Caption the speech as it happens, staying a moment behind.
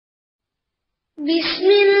بسم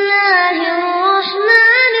الله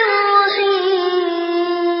الرحمن الرحيم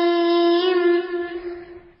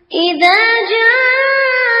إذا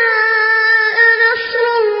جاء نصر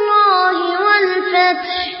الله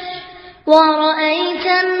والفتح ورأيت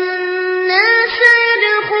الناس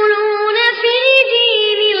يدخلون في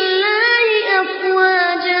دين الله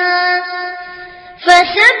أفواجا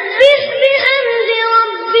فسبح بحمد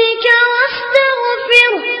ربك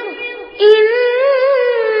واستغفره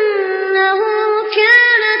إنه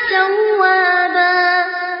كان توابا.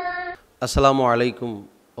 அஸ்ஸலாமு அலைக்கும்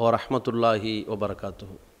வரஹ்மத்துல்லாஹி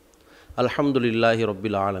வபரகாத்துஹு. அல்ஹம்துலில்லாஹி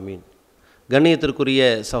ரப்பில் ஆலமீன். கண்ணியத்திற்குரிய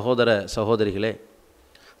சகோதர சகோதரிகளே,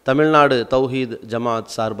 தமிழ்நாடு தௌஹீத்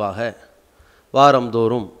ஜமாத் சார்பாக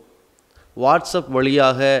வாரந்தோறும் வாட்ஸ்அப்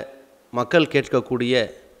வழியாக மக்கள் கேட்கக்கூடிய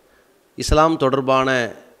இஸ்லாம் தொடர்பான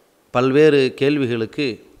பல்வேறு கேள்விகளுக்கு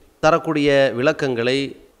தரக்கூடிய விளக்கங்களை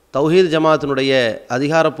தௌஹீத் ஜமாத்தினுடைய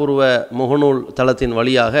அதிகாரப்பூர்வ முகநூல் தளத்தின்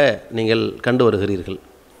வழியாக நீங்கள் கண்டு வருகிறீர்கள்.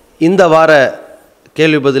 இந்த வார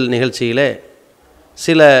கேள்வி பதில் நிகழ்ச்சியிலே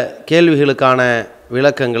சில கேள்விகளுக்கான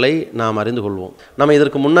விளக்கங்களை நாம் அறிந்து கொள்வோம். நம்ம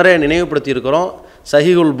இதற்கு முன்னரே நினைவுபடுத்தியிருக்கிறோம்.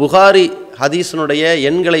 சஹீஹுல் புகாரி ஹதீஸினுடைய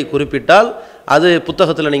எண்களை குறிப்பிட்டால் அது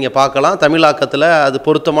புத்தகத்தில் நீங்கள் பார்க்கலாம், தமிழாக்கத்தில் அது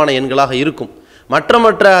பொருத்தமான எண்களாக இருக்கும்.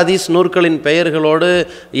 மற்ற ஹதீஸ் நூற்களின் பெயர்களோடு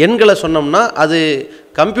எண்களை சொன்னோம்னா அது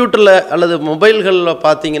கம்ப்யூட்டரில் அல்லது மொபைல்களில்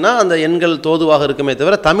பார்த்தீங்கன்னா அந்த எண்கள் தோதுவாக இருக்குமே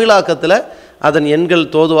தவிர தமிழாக்கத்தில் அதன் எண்கள்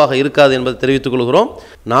தோதுவாக இருக்காது என்பதை தெரிவித்துக் கொள்கிறோம்.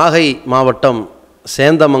 நாகை மாவட்டம்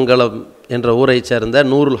சேந்தமங்கலம் என்ற ஊரை சேர்ந்த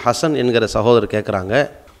நூருல் ஹசன் என்கிற சகோதரர் கேட்குறாங்க,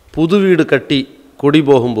 புது வீடு கட்டி குடி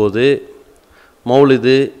போகும்போது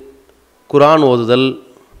மௌலிது, குரான் ஓதுதல்,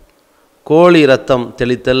 கோழி இரத்தம்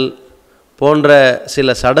தெளித்தல் போன்ற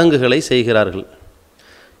சில சடங்குகளை செய்கிறார்கள்.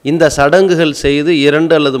 இந்த சடங்குகள் செய்து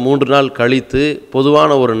 2 அல்லது 3 நாள் கழித்து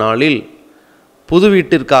பொதுவான ஒரு நாளில் புது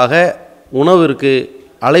வீட்டிற்காக உணவிற்கு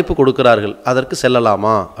அழைப்பு கொடுக்கிறார்கள். அதற்கு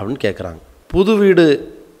செல்லலாமா அப்படின்னு கேட்குறாங்க. புது வீடு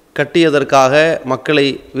கட்டியதற்காக மக்களை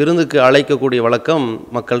விருந்துக்கு அழைக்கக்கூடிய வழக்கம்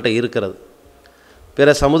மக்கள்கிட்ட இருக்கிறது. பிற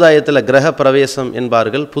சமுதாயத்தில் கிரக பிரவேசம்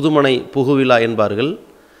என்பார்கள், புதுமனை புகுவிழா என்பார்கள்.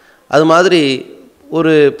 அது மாதிரி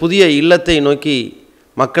ஒரு புதிய இல்லத்தை நோக்கி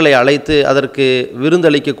மக்களை அழைத்து அதற்கு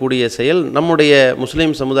விருந்தளிக்கக்கூடிய செயல் நம்முடைய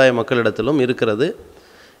முஸ்லீம் சமுதாய மக்களிடத்திலும் இருக்கிறது.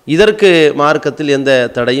 இதற்கு மார்க்கத்தில் எந்த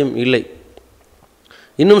தடையும் இல்லை.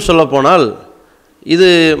 இன்னும் சொல்லப்போனால் இது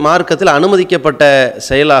மார்க்கத்தில் அனுமதிக்கப்பட்ட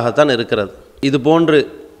செயலாகத்தான் இருக்கிறது. இது போன்று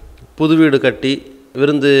புது வீடு கட்டி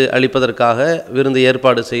விருந்து அளிப்பதற்காக விருந்து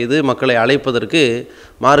ஏற்பாடு செய்து மக்களை அழைப்பதற்கு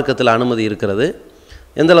மார்க்கத்தில் அனுமதி இருக்கிறது.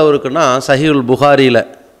 எந்த அளவுக்குன்னா சஹீஹுல் புகாரியில்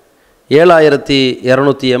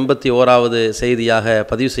 7281வது செய்தியாக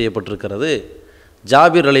பதிவு செய்யப்பட்டிருக்கிறது.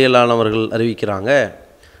 ஜாபிர் ரலியல்லாஹு அவர்கள் அறிவிக்கிறாங்க,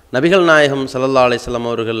 நபிகள் நாயகம் ஸல்லல்லாஹு அலைஹி வஸல்லம்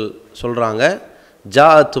அவர்கள் சொல்கிறாங்க,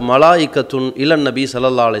 ஜாஅத் மலாயிக்கத்துன் இலன் நபி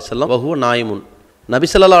ஸல்லல்லாஹு அலைஹி வஸல்லம் வஹுவ நாயிமுன். நபி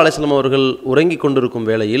ஸல்லல்லாஹு அலைஹி வஸல்லம் அவர்கள் உறங்கி கொண்டிருக்கும்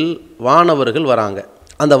வேளையில் வானவர்கள் வராங்க.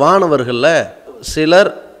 அந்த வானவர்களில்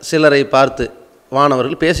சிலரை பார்த்து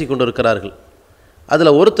வானவர்கள் பேசி கொண்டிருக்கிறார்கள்.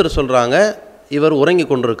 அதில் ஒருத்தர் சொல்கிறாங்க, இவர் உறங்கி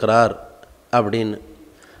கொண்டிருக்கிறார் அப்படின்னு.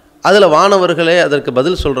 அதில் வானவர்களே அதற்கு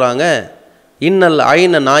பதில் சொல்கிறாங்க, இன்னல்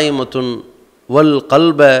ஐன நாயிமத்துன் வல்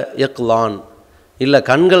கல்ப யக்லான். இல்லை,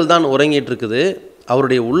 கண்கள் தான் உறங்கிட்டு இருக்குது,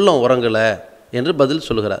 அவருடைய உள்ளம் உறங்கலை என்று பதில்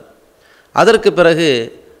சொல்கிறார். அதற்கு பிறகு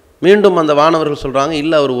மீண்டும் அந்த வானவர்கள் சொல்கிறாங்க,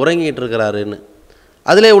 இல்லை அவர் உறங்கிட்டு இருக்கிறாருன்னு.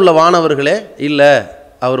 அதிலே உள்ள வானவர்களே, இல்லை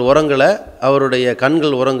அவர் உறங்கலை, அவருடைய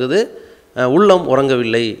கண்கள் உறங்குது, உள்ளம்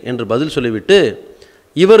உறங்கவில்லை என்று பதில் சொல்லிவிட்டு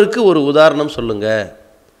இவருக்கு ஒரு உதாரணம் சொல்லுங்க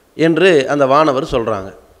என்று அந்த வானவர்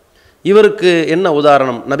சொல்கிறாங்க. இவருக்கு என்ன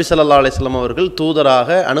உதாரணம்? நபி ஸல்லல்லாஹு அலைஹி வஸல்லம் அவர்கள் தூதராக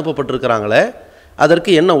அனுப்பப்பட்டிருக்கிறாங்களே,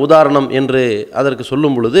 அதற்கு என்ன உதாரணம் என்று அதற்கு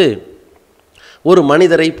சொல்லும் பொழுது, ஒரு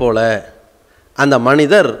மனிதரை போல அந்த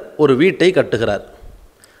மனிதர் ஒரு வீட்டை கட்டுகிறார்.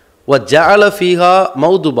 வ ஜஅல ஃபீஹா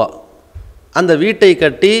மௌதுபா. அந்த வீட்டை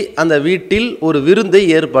கட்டி அந்த வீட்டில் ஒரு விருந்தை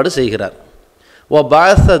ஏற்பாடு செய்கிறார். வ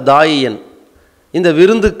பாஸ தாயியன். இந்த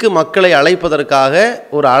விருந்துக்கு மக்களை அழைப்பதற்காக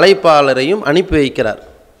ஒரு அழைப்பாளரையும் அனுப்பி வைக்கிறார்.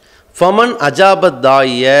 ஃபமன் அஜாபத்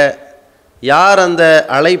தாயிய. யார் அந்த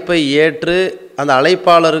அழைப்பை ஏற்று அந்த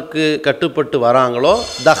அழைப்பாளருக்கு கட்டுப்பட்டு வராங்களோ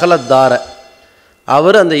தஹலத் தார,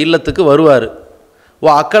 அவர் அந்த இல்லத்துக்கு வருவார். வ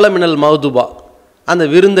அக்கலமினல் மௌதுபா. அந்த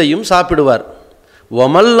விருந்தையும் சாப்பிடுவார்.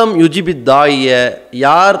 வமல்லம் யுஜிபித் தாயிய.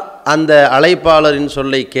 யார் அந்த அழைப்பாளரின்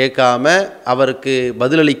சொல்லை கேட்காம அவருக்கு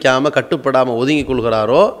பதிலளிக்காமல் கட்டுப்படாமல் ஒதுங்கி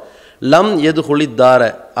கொள்கிறாரோ லம் எது ஹுலித்தார,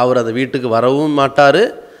 அவர் அந்த வீட்டுக்கு வரவும் மாட்டார்.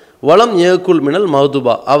 வலம் ஏகுல் மினல்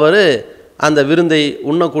மௌதுபா, அவர் அந்த விருந்தை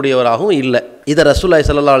உண்ணக்கூடியவராகவும் இல்லை. இதை ரசூலுல்லாஹி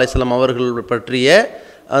ஸல்லல்லாஹு அலைஹி வஸல்லம் அவர்கள் பற்றிய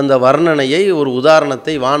அந்த வர்ணனையை, ஒரு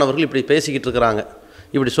உதாரணத்தை வானவர்கள் இப்படி பேசிக்கிட்டு இருக்கிறாங்க.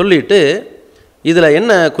 இப்படி சொல்லிட்டு இதில்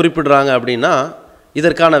என்ன குறிப்பிடுறாங்க அப்படின்னா,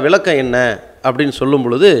 இதற்கான விளக்கம் என்ன அப்படின்னு சொல்லும்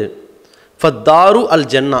பொழுது, ஃபத்தாரு அல்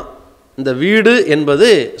ஜன்னா, இந்த வீடு என்பது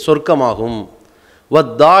சொர்க்கமாகும்.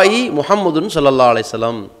 வத்தாயி முஹம்மதுன் ஸல்லல்லாஹு அலைஹி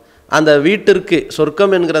வஸல்லம், அந்த வீட்டிற்கு,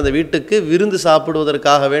 சொர்க்கம் என்கிற அந்த வீட்டுக்கு விருந்து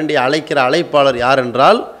சாப்பிடுவதற்காக வேண்டி அழைக்கிற அழைப்பாளர் யார்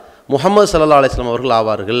என்றால் முஹம்மது ஸல்லல்லாஹு அலைஹி வஸல்லம் அவர்கள்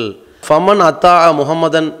ஆவார்கள். ஃபமன் அத்தா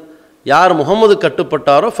முஹம்மதன், யார் முஹம்மது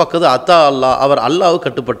கட்டுப்பட்டாரோ ஃபக்கது அத்தா அல்லாஹ், அவர் அல்லாஹ்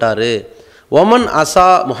கட்டுப்பட்டார். ஒமன் அசா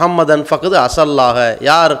முஹம்மதன் ஃபக்கது அசல்லாஹ,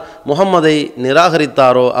 யார் முஹம்மதை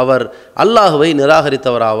நிராகரித்தாரோ அவர் அல்லாஹுவை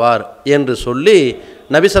நிராகரித்தவராவார் என்று சொல்லி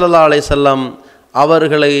நபி ஸல்லல்லாஹு அலைஹி வஸல்லம்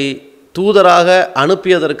அவர்களை தூதராக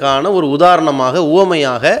அனுப்பியதற்கான ஒரு உதாரணமாக,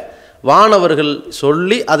 உவமையாக வானவர்கள்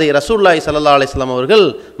சொல்லி அதை ரசூலுல்லாஹி ஸல்லல்லாஹு அலைஹி வஸல்லம் அவர்கள்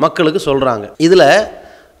மக்களுக்கு சொல்கிறாங்க. இதில்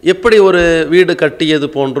எப்படி ஒரு வீடு கட்டியது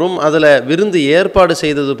போன்றும், அதில் விருந்து ஏற்பாடு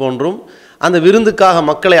செய்தது போன்றும், அந்த விருந்துக்காக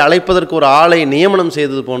மக்களை அழைப்பதற்கு ஒரு ஆளை நியமனம்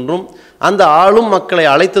செய்தது போன்றும், அந்த ஆளும் மக்களை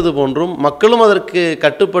அழைத்தது போன்றும், மக்களும் அதற்கு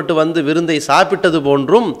கட்டுப்பட்டு வந்து விருந்தை சாப்பிட்டது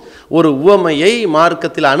போன்றும் ஒரு உவமையை,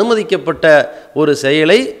 மார்க்கத்தில் அனுமதிக்கப்பட்ட ஒரு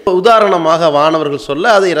செயலை உதாரணமாக வானவர்கள்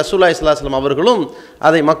சொல்ல அதை ரசூலுல்லாஹி ஸல்லல்லாஹு அலைஹி வஸல்லம் அவர்களும்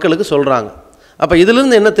அதை மக்களுக்கு சொல்கிறாங்க. அப்போ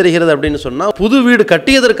இதிலிருந்து என்ன தெரிகிறது அப்படின்னு சொன்னால், புது வீடு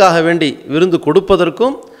கட்டியதற்காக வேண்டி விருந்து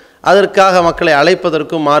கொடுப்பதற்கும் அதற்காக மக்களை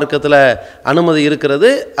அழைப்பதற்கும் மார்க்கத்தில் அனுமதி இருக்கிறது,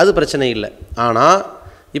 அது பிரச்சனை இல்லை. ஆனால்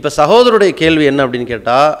இப்போ சகோதரருடைய கேள்வி என்ன அப்படின்னு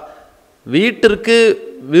கேட்டால், வீட்டிற்கு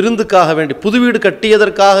விருந்துக்காக வேண்டி புது வீடு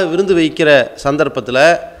கட்டியதற்காக விருந்து வைக்கிற சந்தர்ப்பத்தில்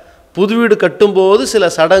புது வீடு கட்டும்போது சில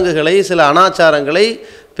சடங்குகளை, சில அனாச்சாரங்களை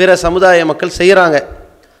பிற சமுதாய மக்கள் செய்கிறாங்க.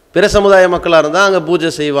 பிற சமுதாய மக்களாக இருந்தால் அங்கே பூஜை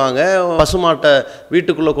செய்வாங்க, பசுமாட்டை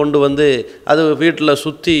வீட்டுக்குள்ளே கொண்டு வந்து அது வீட்டில்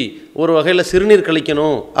சுற்றி ஒரு வகையில் சிறுநீர்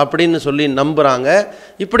கழிக்கணும் அப்படின்னு சொல்லி நம்புகிறாங்க.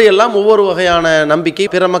 இப்படியெல்லாம் ஒவ்வொரு வகையான நம்பிக்கை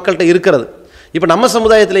பிற மக்கள்கிட்ட இருக்கிறது. இப்போ நம்ம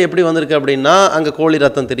சமுதாயத்தில் எப்படி வந்திருக்கு அப்படின்னா, அங்கே கோழி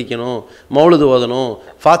ரத்தம் தெளிக்கணும், மௌலுது ஓதணும்,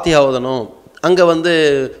 ஃபாத்திஹா ஓதணும், அங்கே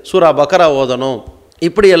சூரா பக்கரா ஓதணும்,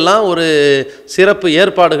 இப்படியெல்லாம் ஒரு சிறப்பு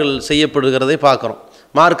ஏற்பாடுகள் செய்யப்படுகிறதை பார்க்குறோம்.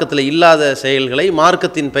 மார்க்கத்தில் இல்லாத செயல்களை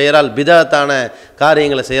மார்க்கத்தின் பெயரால் பிதாத்தான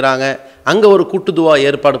காரியங்களை செய்கிறாங்க. அங்கே ஒரு கூட்டுதுவா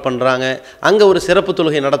ஏற்பாடு பண்ணுறாங்க, அங்கே ஒரு சிறப்பு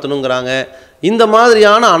தொழுகை நடத்தணுங்கிறாங்க. இந்த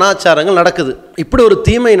மாதிரியான அனாச்சாரங்கள் நடக்குது. இப்படி ஒரு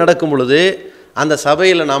தீமை நடக்கும் பொழுது அந்த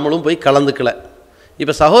சபையில் நாமளும் போய் கலந்துக்கலை.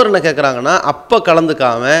 இப்போ சகோதரனை கேட்குறாங்கன்னா, அப்போ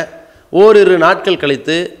கலந்துக்காமல் ஓரிரு நாட்கள்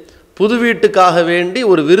கழித்து புது வீட்டுக்காக வேண்டி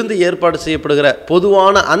ஒரு விருந்து ஏற்பாடு செய்யப்படுகிற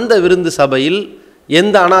பொதுவான அந்த விருந்து சபையில்,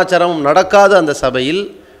 எந்த அனாச்சாரமும் நடக்காத அந்த சபையில்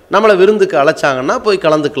நம்மளை விருந்துக்கு அழைச்சாங்கன்னா போய்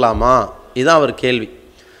கலந்துக்கலாமா? இதுதான் அவர் கேள்வி.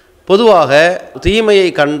 பொதுவாக தீமையை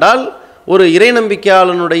கண்டால் ஒரு இறை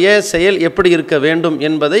நம்பிக்கையாளனுடைய செயல் எப்படி இருக்க வேண்டும்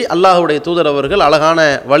என்பதை அல்லாஹ்வுடைய தூதர் அவர்கள் அழகான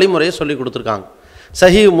வழிமுறையை சொல்லி கொடுத்துருக்காங்க.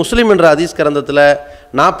 சஹீஹ் முஸ்லிம் என்ற ஹதீஸ் கிரந்தத்தில்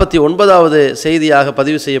 49வது செய்தியாக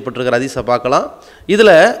பதிவு செய்யப்பட்டிருக்கிற ஹதீஸை பார்க்கலாம்.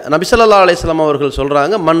 இதில் நபி ஸல்லல்லாஹு அலைஹி வஸல்லம் அவர்கள்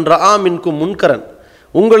சொல்கிறாங்க, மன் ரஆ மின்கும் முன்கரன்,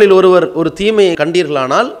 உங்களில் ஒருவர் ஒரு தீமையை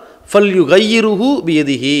கண்டீர்களானால் ஃபல்யுகையிருஹு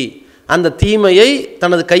பியதிஹி, அந்த தீமையை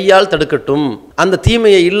தனது கையால் தடுக்கட்டும், அந்த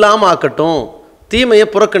தீமையை இல்லாமல் ஆக்கட்டும், தீமையை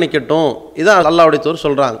புறக்கணிக்கட்டும். இதான் அல்லாஹ்வுடைய தூதர்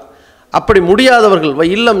சொல்கிறாங்க. அப்படி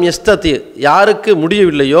முடியாதவர்கள் இல்லம் எஸ்தத்தி, யாருக்கு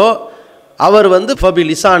முடியவில்லையோ அவர் ஃபபி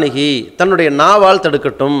லிசானிஹி, தன்னுடைய நாவால்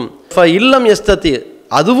தடுக்கட்டும். இல்லம் எஸ்தத்தி,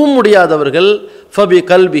 அதுவும் முடியாதவர்கள் ஃபபி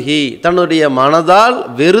கல்பிஹி, தன்னுடைய மனதால்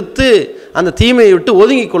வெறுத்து அந்த தீமையை விட்டு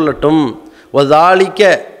ஒதுங்கி கொள்ளட்டும். வதாலிக்க,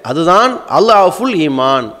 அதுதான் அல்லாஹ்ஃபுல்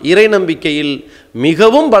ஈமான், இறை நம்பிக்கையில்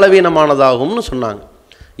மிகவும் பலவீனமானதாகும்னு சொன்னாங்க.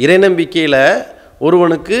 இறை நம்பிக்கையில்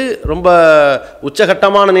ஒருவனுக்கு ரொம்ப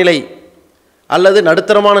உச்சகட்டமான நிலை அல்லது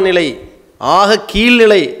நடுத்தரமான நிலை, ஆக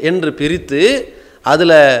கீழ்நிலை என்று பிரித்து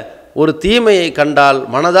அதில் ஒரு தீமையை கண்டால்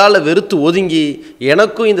மனதால் வெறுத்து ஒதுங்கி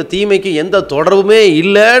எனக்கும் இந்த தீமைக்கு எந்த தொடர்புமே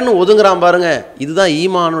இல்லைன்னு ஒதுங்குறான் பாருங்க, இதுதான்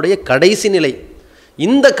ஈமானுடைய கடைசி நிலை.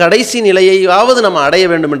 இந்த கடைசி நிலையையாவது நம்ம அடைய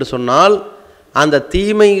வேண்டும் என்று சொன்னால் அந்த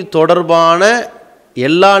தீமை தொடர்பான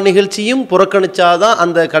எல்லா நிகழ்ச்சியும் புறக்கணிச்சாதான்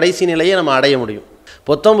அந்த கடைசி நிலையை நம்ம அடைய முடியும்.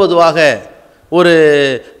 பொதுவாக ஒரு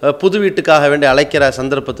புது வீட்டுக்காக வேண்டி அழைக்கிற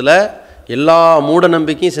சந்தர்ப்பத்தில் எல்லா மூட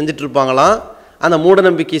நம்பிக்கையும் செஞ்சிட்ருப்பாங்களாம். அந்த மூட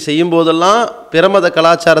நம்பிக்கை செய்யும் போதெல்லாம், பிரமத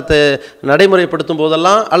கலாச்சாரத்தை நடைமுறைப்படுத்தும்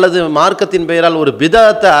போதெல்லாம், அல்லது மார்க்கத்தின் பெயரால் ஒரு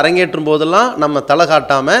பிதத்தை அரங்கேற்றும் போதெல்லாம் நம்ம தலை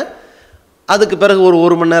காட்டாமல் அதுக்கு பிறகு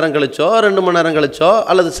ஒரு மணி நேரம் கழிச்சோ 2 மணி நேரம் கழிச்சோ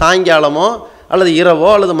அல்லது சாயங்காலமோ அல்லது இரவோ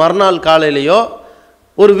அல்லது மறுநாள் காலையிலையோ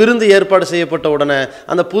ஒரு விருந்து ஏற்பாடு செய்யப்பட்ட உடனே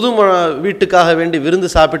அந்த புது வீட்டுக்காக வேண்டி விருந்து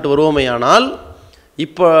சாப்பிட்டு வருவோமையானால்,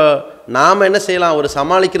 இப்போ நாம் என்ன செய்யலாம், ஒரு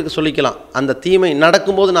சமாளிக்கிறதுக்கு சொல்லிக்கலாம். அந்த தீமை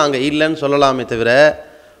நடக்கும்போது நாங்கள் இல்லைன்னு சொல்லலாமே தவிர,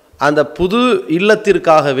 அந்த புது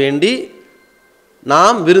இல்லத்திற்காக வேண்டி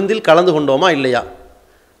நாம் விருந்தில் கலந்து கொண்டோமா இல்லையா,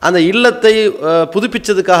 அந்த இல்லத்தை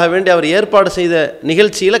புதுப்பிச்சதுக்காக வேண்டி அவர் ஏற்பாடு செய்த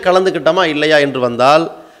நிகழ்ச்சியில் கலந்துக்கிட்டோமா இல்லையா என்று வந்தால்,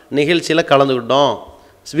 நிகழ்ச்சியில் கலந்துக்கிட்டோம்,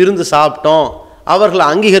 விருந்து சாப்பிட்டோம், அவர்களை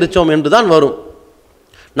அங்கீகரித்தோம் என்று தான் வரும்.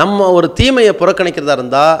 நம்ம ஒரு தீமையை புறக்கணிக்கிறதா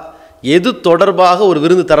இருந்தால், எது தொடர்பாக ஒரு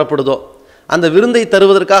விருந்து தரப்படுதோ, அந்த விருந்தை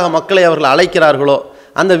தருவதற்காக மக்களை அவர்கள் அழைக்கிறார்களோ,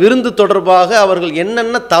 அந்த விருந்து தொடர்பாக அவர்கள்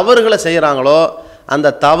என்னென்ன தவறுகளை செய்கிறாங்களோ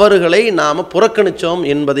அந்த தவறுகளை நாம் புறக்கணித்தோம்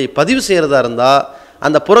என்பதை பதிவு செய்கிறதா இருந்தால்,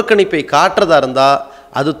 அந்த புறக்கணிப்பை காட்டுறதா இருந்தால்,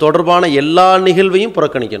 அது தொடர்பான எல்லா நிகழ்வையும்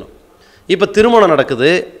புறக்கணிக்கணும். இப்போ திருமணம்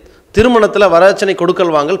நடக்குது, திருமணத்தில் வரதட்சணை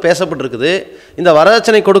கொடுக்கல் வாங்கல் பேசப்பட்டிருக்குது. இந்த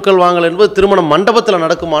வரதட்சணை கொடுக்கல் வாங்கல் என்பது திருமண மண்டபத்தில்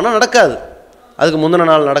நடக்குமானா நடக்காது. அதுக்கு முந்தின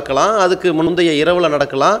நாள் நடக்கலாம், அதுக்கு முந்தைய இரவில்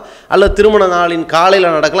நடக்கலாம், அல்லது திருமண நாளின்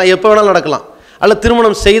காலையில் நடக்கலாம், எப்போ வேணாலும் நடக்கலாம், அல்லது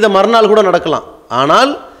திருமணம் செய்த மறுநாள் கூட நடக்கலாம்.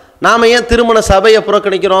 ஆனால் நாம் ஏன் திருமண சபையை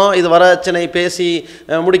புறக்கணிக்கிறோம்? இது வரதட்சணை பேசி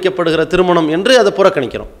முடிக்கப்படுகிற திருமணம் என்று அதை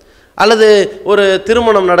புறக்கணிக்கிறோம். அல்லது ஒரு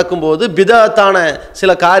திருமணம் நடக்கும்போது பிதாத்தான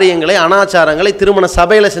சில காரியங்களை, அனாச்சாரங்களை திருமண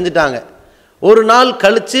சபையில் செஞ்சுட்டாங்க. ஒரு நாள்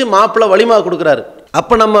கழித்து மாப்பிள்ளை வலிமா கொடுக்குறாரு,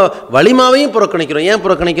 அப்போ நம்ம வலிமாவையும் புறக்கணிக்கிறோம். ஏன்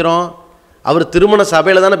புறக்கணிக்கிறோம்? அவர் திருமண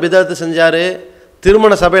சபையில் தானே பிதாத்தை செஞ்சார்,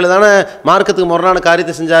 திருமண சபையில் தானே மார்க்கத்துக்கு முரணான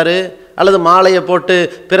காரியத்தை செஞ்சார், அல்லது மாலையை போட்டு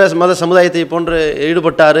பிற மத சமுதாயத்தை போன்று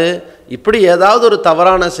ஈடுபட்டார். இப்படி ஏதாவது ஒரு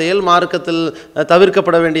தவறான செயல், மார்க்கத்தில்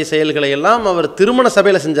தவிர்க்கப்பட வேண்டிய செயல்களை எல்லாம் அவர் திருமண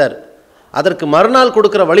சபையில் செஞ்சார். அதற்கு மறுநாள்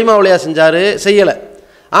கொடுக்குற வலிமாவளையா செஞ்சார், செய்யலை.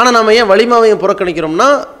 ஆனால் நம்ம ஏன் வலிமாவையும் புறக்கணிக்கிறோம்னா,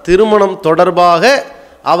 திருமணம் தொடர்பாக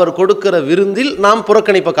அவர் கொடுக்கிற விருந்தில் நாம்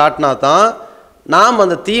புறக்கணிப்பை காட்டினா தான் நாம்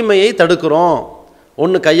அந்த தீமையை தடுக்கிறோம்.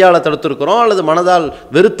 ஒன்று கையால் தடுத்துருக்கிறோம், அல்லது மனதால்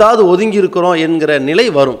வெறுத்தாது ஒதுங்கி இருக்கிறோம் என்கிற நிலை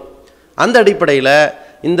வரும். அந்த அடிப்படையில்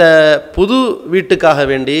இந்த புது வீட்டுக்காக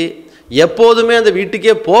வேண்டி எப்போதுமே அந்த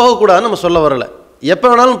வீட்டுக்கே போகக்கூடாதுன்னு நம்ம சொல்ல வரலை. எப்போ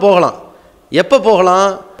வேணாலும் போகலாம். எப்போ போகலாம்?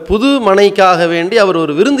 புது மனைக்காக வேண்டி அவர்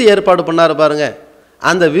ஒரு விருந்து ஏற்பாடு பண்ணார் பாருங்க,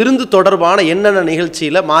 அந்த விருந்து தொடர்பான என்னென்ன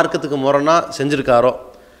நிகழ்ச்சியில் மார்க்கத்துக்கு முரணாக செஞ்சுருக்காரோ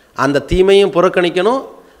அந்த தீமையும் புறக்கணிக்கணும்,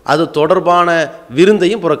 அது தொடர்பான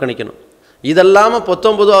விருந்தையும் புறக்கணிக்கணும். இதெல்லாமல்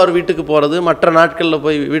 19 அவர் வீட்டுக்கு போகிறது, மற்ற நாட்களில்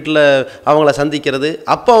போய் வீட்டில் அவங்கள சந்திக்கிறது,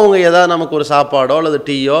 அப்போ அவங்க ஏதாவது நமக்கு ஒரு சாப்பாடோ அல்லது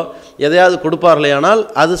டீயோ எதையாவது கொடுப்பார்களேயானால்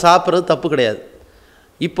அது சாப்பிட்றது தப்பு கிடையாது.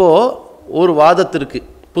 இப்போது ஒரு வாதத்திற்கு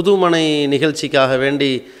புதுமனை நிகழ்ச்சிக்காக வேண்டி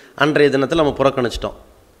அன்றைய தினத்தில் நம்ம புறக்கணிச்சிட்டோம்,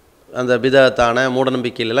 அந்த பிதத்தான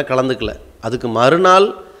மூடநம்பிக்கையிலலாம் கலந்துக்கல. அதுக்கு மறுநாள்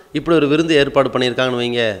இப்படி ஒரு விருந்து ஏற்பாடு பண்ணியிருக்காங்கன்னு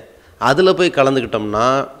வைங்க, அதில் போய் கலந்துக்கிட்டோம்னா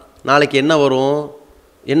நாளைக்கு என்ன வரும்,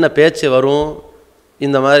 என்ன பேச்சு வரும்?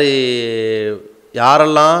 இந்த மாதிரி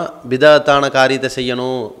யாரெல்லாம் பிதத்தான காரியத்தை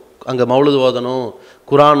செய்யணும், அங்கே மௌலுது ஓதணும்,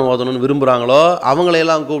 குரான் ஓதணும்னு விரும்புகிறாங்களோ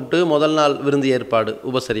அவங்களையெல்லாம் கூப்பிட்டு முதல் நாள் விருந்து ஏற்பாடு,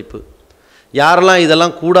 உபசரிப்பு. யாரெல்லாம்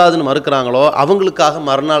இதெல்லாம் கூடாதுன்னு மறுக்கிறாங்களோ அவங்களுக்காக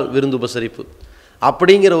மறுநாள் விருந்து, உபசரிப்பு.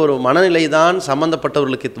 அப்படிங்கிற ஒரு மனநிலை தான்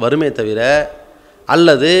சம்மந்தப்பட்டவர்களுக்கு வருமே தவிர,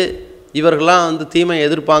 அல்லது இவர்கள்லாம் தீமையை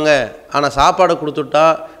எதிர்ப்பாங்க ஆனால் சாப்பாடை கொடுத்துட்டா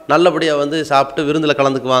நல்லபடியாக சாப்பிட்டு விருந்தில்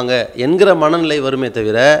கலந்துக்குவாங்க என்கிற மனநிலை வருமே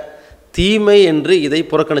தவிர, தீமை என்று இதை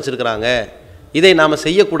புறக்கணிச்சிருக்கிறாங்க, இதை நாம்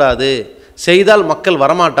செய்யக்கூடாது, செய்தால் மக்கள்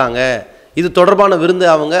வரமாட்டாங்க, இது தொடர்பான விருந்து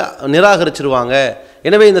அவங்க நிராகரிச்சிருவாங்க,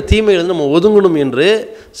 எனவே இந்த தீமையிலிருந்து நம்ம ஒதுங்கணும் என்று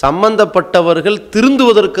சம்பந்தப்பட்டவர்கள்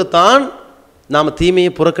திருந்துவதற்குத்தான் நாம்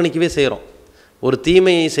தீமையை புறக்கணிக்கவே செய்கிறோம். ஒரு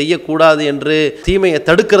தீமையை செய்யக்கூடாது என்று தீமையை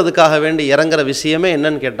தடுக்கிறதுக்காக வேண்டி இறங்குற விஷயமே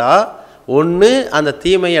என்னன்னு கேட்டால், ஒன்று அந்த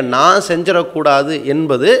தீமையை நான் செஞ்சிடக்கூடாது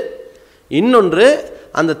என்பது, இன்னொன்று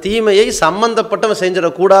அந்த தீமையை சம்பந்தப்பட்டவன்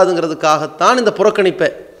செஞ்சிடக்கூடாதுங்கிறதுக்காகத்தான் இந்த புறக்கணிப்பை.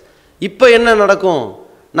 இப்போ என்ன நடக்கும்?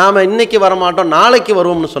 நாம் இன்றைக்கி வரமாட்டோம் நாளைக்கு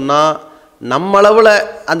வருவோம்னு சொன்னால் நம்மளவில்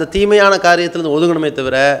அந்த தீமையான காரியத்திலிருந்து ஒதுங்கணுமே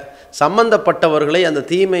தவிர சம்பந்தப்பட்டவர்களை அந்த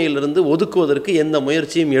தீமையிலிருந்து ஒதுக்குவதற்கு எந்த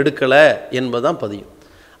முயற்சியும் எடுக்கலை என்பதுதான் பதியும்.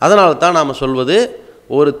 அதனால தான் நாம் சொல்வது,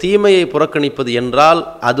 ஒரு தீமையை புறக்கணிப்பது என்றால்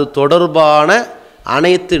அது தொடர்பான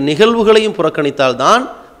அனைத்து நிகழ்வுகளையும் புறக்கணித்தால்தான்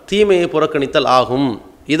தீமையை புறக்கணித்தல் ஆகும்.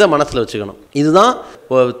 இதை மனசில் வச்சுக்கணும். இதுதான்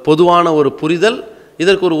பொதுவான ஒரு புரிதல்.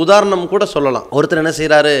 இதற்கு ஒரு உதாரணம் கூட சொல்லலாம். ஒருத்தர் என்ன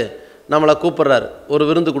செய்கிறாரு, நம்மளை கூப்பிட்றாரு, ஒரு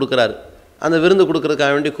விருந்து கொடுக்குறாரு. அந்த விருந்து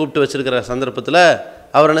கொடுக்குறதுக்காக வேண்டி கூப்பிட்டு வச்சுருக்கிற சந்தர்ப்பத்தில்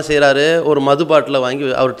அவர் என்ன செய்கிறாரு, ஒரு மது பாட்டில் வாங்கி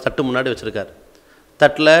அவர் தட்டு முன்னாடி வச்சுருக்காரு.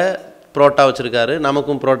 தட்டில் புரோட்டா வச்சுருக்காரு,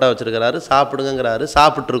 நமக்கும் புரோட்டா வச்சுருக்கிறாரு, சாப்பிடுங்கிறாரு,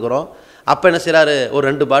 சாப்பிட்ருக்குறோம். அப்போ என்ன செய்கிறாரு, ஒரு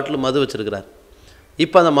 2 பாட்டில் மது வச்சுருக்கிறார்.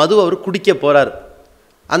 இப்போ அந்த மது அவர் குடிக்க போகிறார்.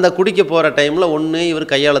 அந்த குடிக்க போகிற டைமில் ஒன்று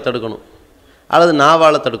இவர் கையால் தடுக்கணும், அல்லது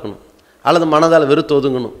நாவால் தடுக்கணும், அல்லது மனதால் வெறுத்து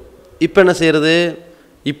ஒதுங்கணும். இப்போ என்ன செய்கிறது,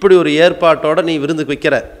 இப்படி ஒரு ஏற்பாட்டோடு நீ விருந்துக்கு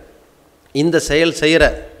வைக்கிற, இந்த செயல் செய்கிற,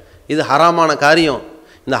 இது ஹராமான காரியம்,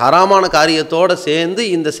 இந்த ஹராமான காரியத்தோடு சேர்ந்து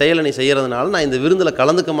இந்த செயலை நீ செய்கிறதுனால நான் இந்த விருந்தில்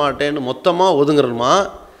கலந்துக்க மாட்டேன்னு மொத்தமாக ஒதுங்குறோமா,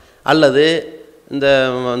 அல்லது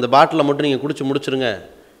இந்த பாட்டிலை மட்டும் நீங்கள் குடிச்சு முடிச்சுருங்க,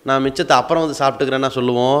 நான் மிச்சத்தை அப்புறம் சாப்பிட்டுக்கிறேன்னா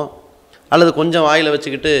சொல்லுவோம். அல்லது கொஞ்சம் வாயில்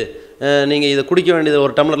வச்சுக்கிட்டு நீங்கள் இதை குடிக்க வேண்டியதை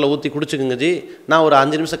ஒரு டம்ளரில் ஊற்றி குடிச்சுக்குங்க ஜி, நான் ஒரு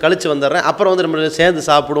 5 நிமிஷம் கழித்து வந்துடுறேன், அப்புறம் நம்ம சேர்ந்து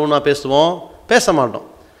சாப்பிடுவோம் நான் பேசுவோம், பேச மாட்டோம்.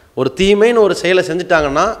 ஒரு தீமைன்னு ஒரு செயலை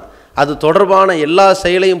செஞ்சுட்டாங்கன்னா அது தொடர்பான எல்லா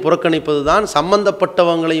செயலையும் புறக்கணிப்பது தான்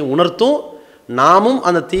சம்பந்தப்பட்டவங்களையும் உணர்த்தும், நாமும்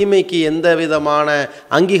அந்த தீமைக்கு எந்த விதமான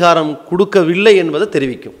அங்கீகாரம் கொடுக்கவில்லை என்பதை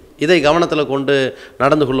தெரிவிக்கும். இதை கவனத்தில் கொண்டு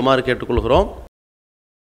நடந்து கொள்ளுமாறு கேட்டுக்கொள்கிறோம்.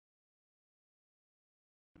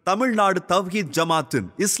 தமிழ்நாடு தவ்ஹீத் ஜமாத்தின்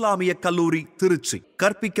இஸ்லாமிய கல்லூரி திருச்சி.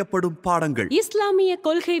 கற்பிக்கப்படும் பாடங்கள்: இஸ்லாமிய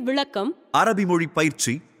கொள்கை விளக்கம், அரபி மொழி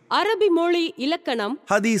பயிற்சி, அரபி மொழி இலக்கணம்,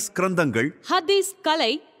 ஹதீஸ் கிரந்தங்கள், ஹதீஸ்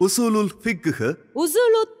கலை, உசூலுல் ஃபிக்ஹ்,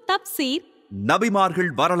 உசூலுத் தப்சீர், நபிமார்கள்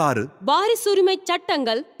வரலாறு, வாரிசுரிமை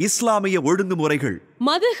சட்டங்கள், இஸ்லாமிய ஒழுங்குமுறைகள்,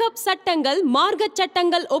 மதுஹப் சட்டங்கள், மார்க்க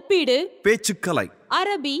சட்டங்கள் ஒப்பீடு, பேச்சுக்கலை,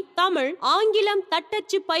 அரபி, தமிழ், ஆங்கிலம்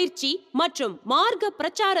தட்டச்சு பயிற்சி மற்றும் மார்க்க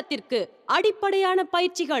பிரச்சாரத்திற்கு அடிப்படையான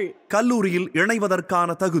பயிற்சிகள். கல்லூரியில் இணைவதற்கான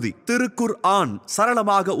தகுதி: திருக்குர் ஆன்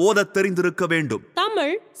சரளமாக ஓதத் தெரிந்திருக்க வேண்டும்.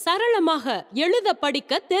 தமிழ் சரளமாக எழுத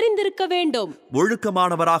படிக்க தெரிந்திருக்க வேண்டும்.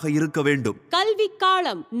 ஒழுக்கமானவராக இருக்க வேண்டும். கல்வி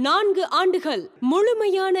காலம் 4 ஆண்டுகள்.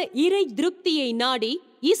 முழுமையான இறை திருப்தியை நாடி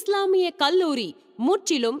இஸ்லாமிய கல்லூரி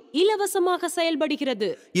முற்றிலும் இலவசமாக செயல்படுகிறது.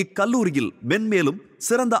 இக்கல்லூரியில் மென்மேலும்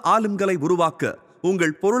சிறந்த ஆளும்களை உருவாக்க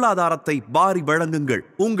உங்கள் பொருளாதாரத்தை வாரி வழங்குங்கள்.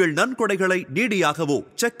 உங்கள் நன்கொடைகளை டிடியாகவோ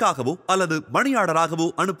செக்காகவோ அல்லது மணி ஆர்டராகவோ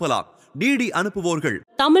அனுப்பலாம். டிடி அனுப்புவோர்கள்: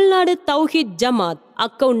 தமிழ்நாடு தவ்ஹீத் ஜமாத்,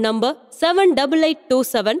 account number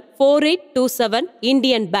 78274827,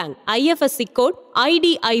 Indian bank, IFSC code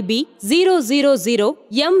IDIB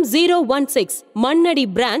 000M016, Mannady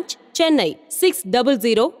branch, Chennai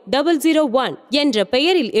 600001 என்ற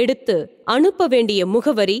பெயரில் எடுத்து அனுப்ப வேண்டிய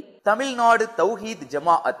முகவரி: தமிழ்நாடு தவ்ஹீத்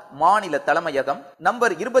ஜமாஅத் மாநில தலைமையகம்,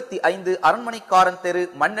 நம்பர் 25, அரண்மனைக்காரன் தெரு,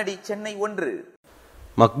 மண்ணடி, சென்னை 1.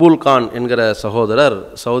 மக்பூல் கான் என்கிற சகோதரர்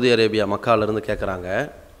சவுதி அரேபியா மக்காலிருந்து கேட்குறாங்க,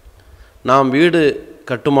 நாம் வீடு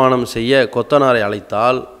கட்டுமானம் செய்ய கொத்தனாரை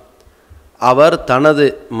அழைத்தால் அவர் தனது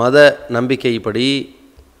மத நம்பிக்கைப்படி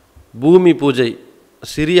பூமி பூஜை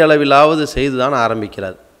சிறிய அளவிலாவது செய்து தான்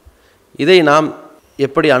ஆரம்பிக்கிறார். இதை நாம்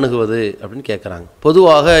எப்படி அணுகுவது அப்படின்னு கேட்குறாங்க.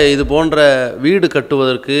 பொதுவாக இது போன்ற வீடு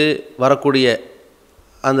கட்டுவதற்கு வரக்கூடிய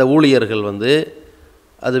அந்த ஊழியர்கள்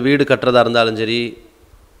அது வீடு கட்டுறதா இருந்தாலும் சரி,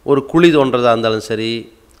 ஒரு குழி தோன்றதா இருந்தாலும் சரி,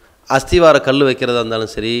 அஸ்திவார கல் வைக்கிறதா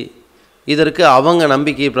இருந்தாலும் சரி, இதற்கு அவங்க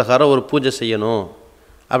நம்பிக்கை பிரகாரம் ஒரு பூஜை செய்யணும்.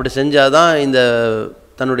 அப்படி செஞ்சால் தான் இந்த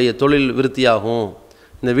தன்னுடைய தொழில் விருத்தியாகும்,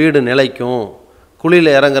 இந்த வீடு நிலைக்கும், குழியில்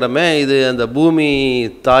இறங்குறமே இது அந்த பூமி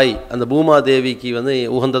தாய், அந்த பூமாதேவிக்கு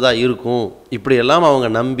உகந்ததாக இருக்கும். இப்படியெல்லாம் அவங்க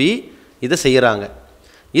நம்பி இதை செய்கிறாங்க.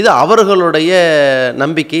 இது அவர்களுடைய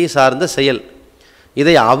நம்பிக்கை சார்ந்த செயல்.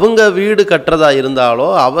 இதை அவங்க வீடு கட்டுறதா இருந்தாலோ,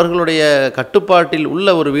 அவர்களுடைய கட்டுப்பாட்டில் உள்ள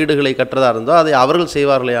ஒரு வீடுகளை கட்டுறதா இருந்தோ அதை அவர்கள்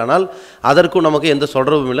செய்வார்களே. ஆனால் அதற்கும் நமக்கு எந்த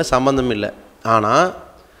தொடர்பும் இல்லை, சம்பந்தம் இல்லை. ஆனால்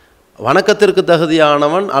வணக்கத்திற்கு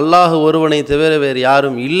தகுதியானவன் அல்லாஹ் ஒருவனை தவிர வேறு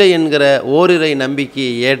யாரும் இல்லை என்கிற ஓரிரை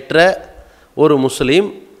நம்பிக்கையை ஏற்ற ஒரு முஸ்லீம்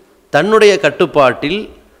தன்னுடைய கட்டுப்பாட்டில்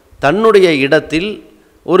தன்னுடைய இடத்தில்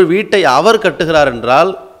ஒரு வீட்டை அவர் கட்டுகிறார் என்றால்,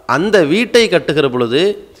 அந்த வீட்டை கட்டுகிற பொழுது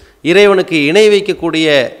இறைவனுக்கு இணை வைக்கக்கூடிய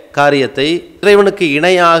காரியத்தை, இறைவனுக்கு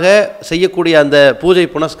இணையாக செய்யக்கூடிய அந்த பூஜை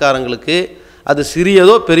புனஸ்காரங்களுக்கு, அது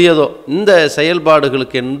சிறியதோ பெரியதோ இந்த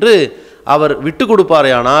செயல்பாடுகளுக்கு என்று அவர் விட்டு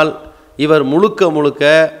கொடுப்பாரையானால் இவர் முழுக்க முழுக்க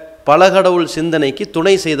பலகடவுள் சிந்தனைக்கு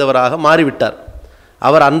துணை செய்தவராக மாறிவிட்டார்.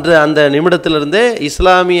 அவர் அந்த நிமிடத்திலிருந்தே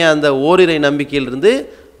இஸ்லாமிய அந்த ஓரிரை நம்பிக்கையிலிருந்து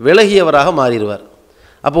விலகியவராக மாறிடுவார்.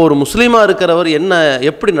 அப்போ ஒரு முஸ்லீமாக இருக்கிறவர்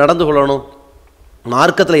எப்படி நடந்து கொள்ளணும்?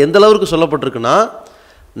 மார்க்கத்தில் எந்த அளவுக்கு சொல்லப்பட்டிருக்குன்னா,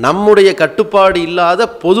 நம்முடைய கட்டுப்பாடு இல்லாத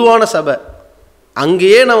பொதுவான சபை,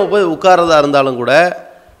 அங்கேயே நம்ம போய் உட்கார்றதா இருந்தாலும் கூட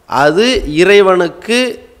அது இறைவனுக்கு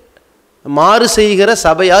மாறு செய்கிற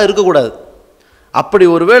சபையாக இருக்கக்கூடாது. அப்படி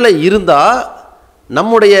ஒருவேளை இருந்தால்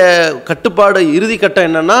நம்முடைய கட்டுப்பாடு இறுதி கட்டம்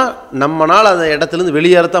என்னென்னா, நம்மளால் அந்த இடத்துலேருந்து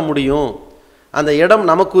வெளியேறத்தான் முடியும். அந்த இடம்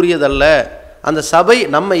நமக்குரியதல்ல, அந்த சபை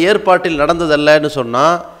நம்ம ஏற்பாட்டில் நடந்ததல்லன்னு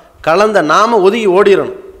சொன்னால் கலந்த நாம் ஒதுங்கி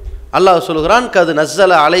ஓடிடணும். அல்லாஹ் சொல்கிறான், கது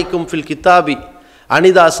நஸ்ஸல அலைக்கும் ஃபில் கித்தாபி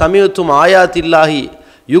அனிதா சமீத்தும் ஆயாத்தில்லாஹி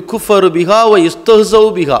யுக்குஃபரு பிஹா வ இஸ்தஹ்ஸவு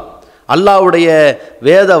பிஹா. அல்லாஹ்வுடைய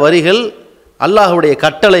வேத வரிகள், அல்லாஹ்வுடைய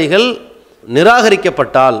கட்டளைகள்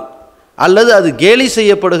நிராகரிக்கப்பட்டால் அல்லது அது கேலி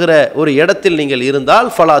செய்யப்படுகிற ஒரு இடத்தில் நீங்கள் இருந்தால்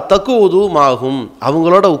ஃபலா தக்குவது மாகும்,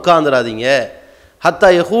 அவங்களோட உட்கார்ந்துடாதீங்க. ஹத்தா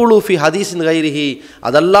யஹூலு ஃபி ஹதீஸின் கைரிஹி,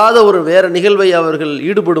 அதல்லாத ஒரு வேறு நிகழ்வை அவர்கள்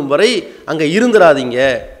ஈடுபடும் வரை அங்கே இருந்துடாதீங்க.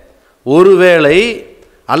 ஒருவேளை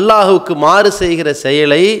அல்லாஹுக்கு மாறு செய்கிற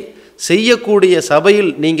செயலை செய்யக்கூடிய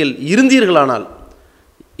சபையில் நீங்கள் இருந்தீர்களானால்,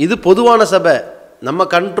 இது பொதுவான சபை, நம்ம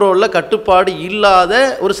கண்ட்ரோலில் கட்டுப்பாடு இல்லாத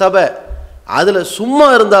ஒரு சபை, அதில் சும்மா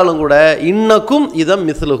இருந்தாலும் கூட இன்னக்கும் இதம்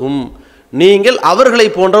மிஸ்லுகும், நீங்கள் அவர்களை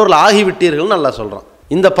போன்றவர்கள் ஆகிவிட்டீர்கள் நல்லா சொல்கிறான்.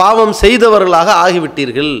 இந்த பாவம் செய்தவர்களாக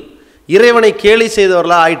ஆகிவிட்டீர்கள், இறைவனை கேலி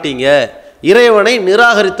செய்தவர்களாக ஆயிட்டீங்க, இறைவனை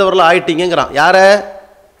நிராகரித்தவர்களாக ஆயிட்டீங்கிறான். யாரை?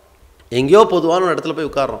 எங்கேயோ பொதுவான ஒரு இடத்துல போய்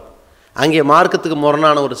உட்கார்றோம், அங்கே மார்க்கத்துக்கு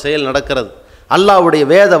முரணான ஒரு செயல் நடக்கிறது, அல்லாஹ்வுடைய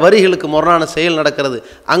வேத வரிகளுக்கு முரணான செயல் நடக்கிறது,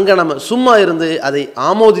 அங்கே நம்ம சும்மா இருந்து அதை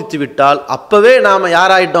ஆமோதித்து விட்டால் அப்போவே நாம்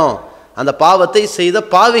யாராயிட்டோம்? அந்த பாவத்தை செய்த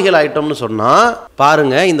பாவிகள் ஆயிட்டோம்னு சொன்னால்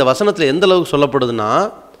பாருங்க, இந்த வசனத்தில் எந்த அளவுக்கு சொல்லப்படுதுன்னா,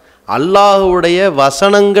 அல்லாஹ்வுடைய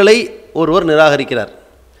வசனங்களை ஒருவர் நிராகரிக்கிறார்,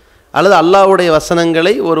 அல்லது அல்லாஹ்வுடைய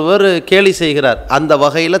வசனங்களை ஒருவர் கேலி செய்கிறார், அந்த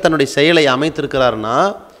வகையில் தன்னுடைய செயலை அமைத்திருக்கிறார்னா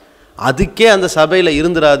அதுக்கே அந்த சபையில்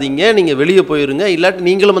இருந்துடாதீங்க, நீங்கள் வெளியே போயிருங்க, இல்லாட்டி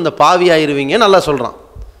நீங்களும் அந்த பாவி ஆயிருவீங்க நல்லா சொல்கிறான்.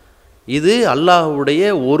 இது அல்லாஹ்வுடைய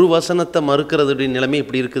ஒரு வசனத்தை மறுக்கிறதுடைய நிலைமை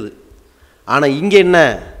இப்படி இருக்குது. ஆனால் இங்கே என்ன,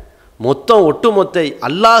 மொத்தம் ஒட்டுமொத்த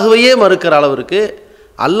அல்லாஹ்வையே மறுக்கிற அளவிற்கு,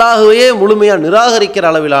 அல்லாஹ்வையே முழுமையாக நிராகரிக்கிற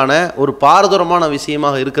அளவிலான ஒரு பாரதூரமான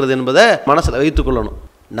விஷயமாக இருக்கிறது என்பதை மனசில் வைத்துக்கொள்ளணும்.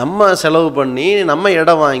 நம்ம செலவு பண்ணி நம்ம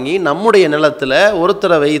இடம் வாங்கி நம்முடைய நிலத்தில்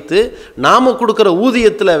ஒருத்தரை வைத்து நாம் கொடுக்குற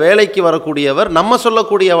ஊதியத்தில் வேலைக்கு வரக்கூடியவர் நம்ம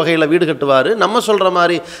சொல்லக்கூடிய வகையில் வீடு கட்டுவார், நம்ம சொல்கிற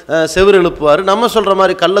மாதிரி செவுறு எழுப்புவார், நம்ம சொல்கிற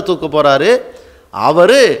மாதிரி கல்லை தூக்க போகிறாரு.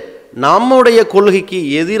 அவர் நம்முடைய கொள்கைக்கு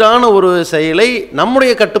எதிரான ஒரு செயலை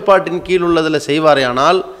நம்முடைய கட்டுப்பாட்டின் கீழ் உள்ளதில்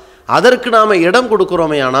செய்வாரேயானால், அதற்கு நாம் இடம்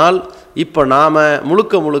கொடுக்குறோமேயானால், இப்போ நாம்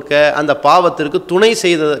முழுக்க முழுக்க அந்த பாவத்திற்கு துணை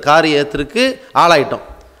செய்த காரியத்திற்கு ஆளாயிட்டோம்,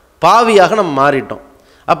 பாவியாக நம்ம மாறிட்டோம்.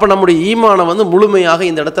 அப்போ நம்முடைய ஈமானை முழுமையாக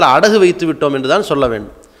இந்த இடத்துல அடகு வைத்து விட்டோம் என்று தான் சொல்ல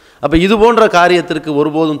வேண்டும். அப்போ இது போன்ற காரியத்திற்கு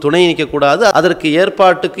ஒருபோதும் துணை நிற்கக்கூடாது, அதற்கு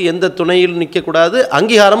ஏற்பாட்டுக்கு எந்த துணையில் நிற்கக்கூடாது,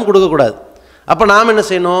 அங்கீகாரம் கொடுக்கக்கூடாது. அப்போ நாம் என்ன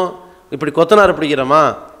செய்யணும், இப்படி கொத்தனார் பிடிக்கிறோமா,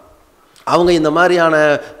 அவங்க இந்த மாதிரியான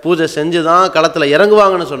பூஜை செஞ்சு தான் களத்தில்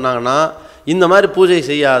இறங்குவாங்கன்னு சொன்னாங்கன்னா, இந்த மாதிரி பூஜை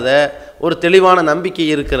செய்யாத ஒரு தெளிவான நம்பிக்கை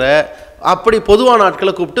இருக்கிற அப்படி பொதுவான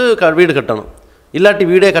ஆட்களை கூப்பிட்டு வீடு கட்டணும். இல்லாட்டி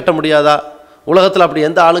வீடே கட்ட முடியாதா? உலகத்தில் அப்படி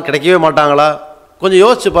எந்த ஆளும் கிடைக்கவே மாட்டாங்களா? கொஞ்சம்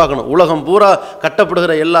யோசித்து பார்க்கணும். உலகம் பூரா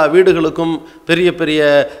கட்டப்படுகிற எல்லா வீடுகளுக்கும் பெரிய பெரிய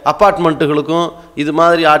அப்பார்ட்மெண்ட்டுகளுக்கும் இது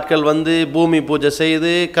மாதிரி ஆட்கள் பூமி பூஜை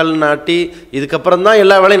செய்து கல் நாட்டி இதுக்கப்புறம் தான்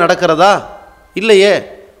எல்லா வேலையும் நடக்கிறதா? இல்லையே.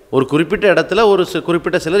 ஒரு குறிப்பிட்ட இடத்துல ஒரு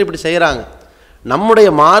குறிப்பிட்ட சிலர் இப்படி செய்கிறாங்க. நம்முடைய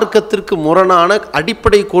மார்க்கத்திற்கு முரணான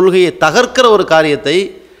அடிப்படை கொள்கையை தகர்க்கிற ஒரு காரியத்தை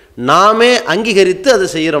நாமே அங்கீகரித்து அதை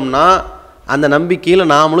செய்கிறோம்னா அந்த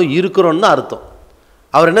நம்பிக்கையில் நாமளும் இருக்கிறோன்னு அர்த்தம்.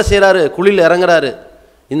 அவர் என்ன செய்கிறாரு, குழியில் இறங்குறாரு.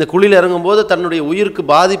 இந்த குழியில் இறங்கும்போது தன்னுடைய உயிருக்கு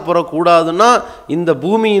பாதிப்பு வரக்கூடாதுன்னா இந்த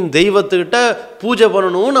பூமியின் தெய்வத்துக்கிட்ட பூஜை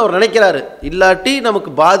பண்ணணும்னு அவர் நினைக்கிறாரு, இல்லாட்டி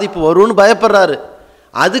நமக்கு பாதிப்பு வரும்னு பயப்படுறாரு.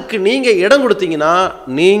 அதுக்கு நீங்கள் இடம் கொடுத்தீங்கன்னா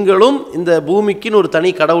நீங்களும் இந்த பூமிக்குன்னு ஒரு தனி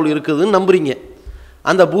கடவுள் இருக்குதுன்னு நம்புறீங்க,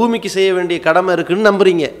 அந்த பூமிக்கு செய்ய வேண்டிய கடமை இருக்குதுன்னு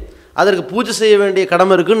நம்புறீங்க, அதற்கு பூஜை செய்ய வேண்டிய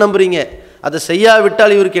கடமை இருக்குதுன்னு நம்புறீங்க. அதை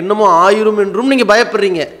செய்யாவிட்டால் இவருக்கு என்னமோ ஆயிரும் என்றும் நீங்கள்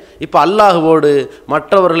பயப்படுறீங்க. இப்போ அல்லாஹ்வோடு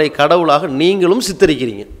மற்றவர்களை கடவுளாக நீங்களும்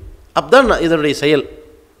சித்தரிக்கிறீங்க. அப்பதான் இதனுடைய செயல்.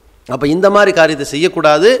 அப்போ இந்த மாதிரி காரியத்தை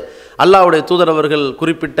செய்யக்கூடாது. அல்லாஹ்வுடைய தூதர் அவர்கள்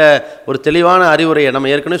குறிப்பிட்ட ஒரு தெளிவான அறிவுரையை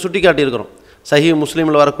நம்ம ஏற்கனவே சுட்டி காட்டியிருக்கிறோம். சஹீஹ்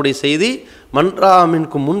முஸ்லீமில் வரக்கூடிய செய்தி,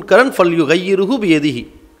 மன்ராமின்கு முன்கரன் ஃபல்யு கையிருகு பியதிஹி,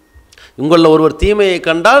 உங்களில் ஒருவர் தீமையை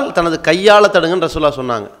கண்டால் தனது கையால் தடுங்கன்னு ரசூலுல்லாஹ்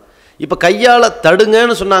சொன்னாங்க. இப்போ கையால்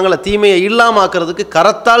தடுங்கன்னு சொன்னாங்களே, தீமையை இல்லாமல் ஆக்கிறதுக்கு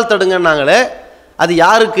கரத்தால் தடுங்கன்னாங்களே, அது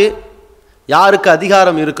யாருக்கு யாருக்கு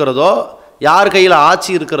அதிகாரம் இருக்கிறதோ, யார் கையில்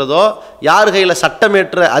ஆட்சி இருக்கிறதோ, யார் கையில்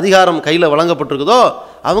சட்டமேற்ற அதிகாரம் கையில் வழங்கப்பட்டிருக்குதோ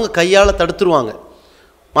அவங்க கையால் தடுத்துருவாங்க.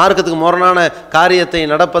 மார்க்கத்துக்கு முரணான காரியத்தை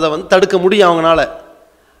நடப்பதை தடுக்க முடியும் அவங்களால.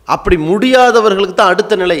 அப்படி முடியாதவர்களுக்கு தான்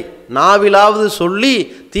அடுத்த நிலை, நாவிலாவது சொல்லி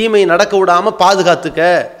தீமை நடக்க விடாமல் பாதுகாத்துக்க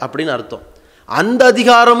அப்படின்னு அர்த்தம். அந்த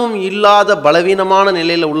அதிகாரமும் இல்லாத பலவீனமான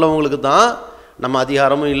நிலையில் உள்ளவங்களுக்கு தான் நம்ம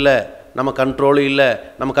அதிகாரமும் இல்லை, நம்ம கண்ட்ரோலும் இல்லை,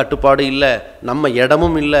 நம்ம கட்டுப்பாடு இல்லை, நம்ம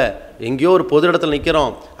இடமும் இல்லை, எங்கேயோ ஒரு பொது இடத்துல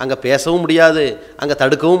நிற்கிறோம், அங்கே பேசவும் முடியாது, அங்கே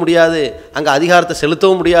தடுக்கவும் முடியாது, அங்கே அதிகாரத்தை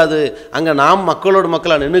செலுத்தவும் முடியாது, அங்கே நாம் மக்களோட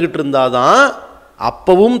மக்களாக நின்றுக்கிட்டு இருந்தால் தான்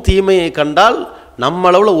அப்பவும் தீமையை கண்டால்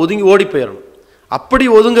நம்மளவில் ஒதுங்கி ஓடி போயிடணும். அப்படி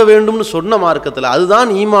ஒதுங்க வேண்டும்னு சொன்ன மார்க்கத்தில், அதுதான்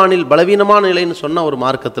ஈமானில் பலவீனமான நிலைன்னு சொன்ன ஒரு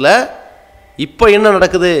மார்க்கத்தில் இப்போ என்ன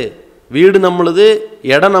நடக்குது, வீடு நம்மளுது,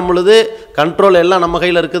 இடம் நம்மளுது, கண்ட்ரோல் எல்லாம் நம்ம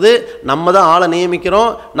கையில் இருக்குது, நம்ம தான் ஆளை நியமிக்கிறோம்,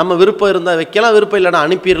 நம்ம விருப்பம் இருந்தால் வைக்கலாம், விருப்பம் இல்லைன்னா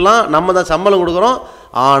அனுப்பிடலாம், நம்ம தான் சம்பளம் கொடுக்குறோம்.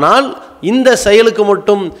 ஆனால் இந்த செயலுக்கு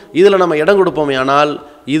மட்டும் இதில் நம்ம இடம் கொடுப்போமே, ஆனால்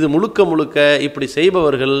இது முழுக்க முழுக்க இப்படி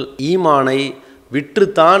செய்பவர்கள் ஈமானை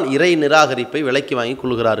விற்றுத்தான் இறை நிராகரிப்பை விலைக்கு வாங்கி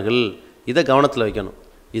கொள்கிறார்கள். இதை கவனத்தில் வைக்கணும்.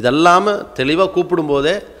 இதெல்லாமல் தெளிவாக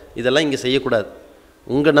கூப்பிடும்போதே இதெல்லாம் இங்கே செய்யக்கூடாது.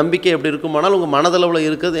 உங்கள் நம்பிக்கை எப்படி இருக்குமானால் உங்கள் மனதளவில்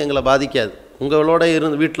இருக்கிறது எங்களை பாதிக்காது. உங்களோட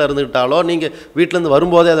வீட்டில் இருந்துக்கிட்டாலோ நீங்கள் வீட்டிலேருந்து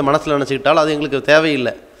வரும்போதே அதை மனசில் நினச்சிக்கிட்டாலோ அது எங்களுக்கு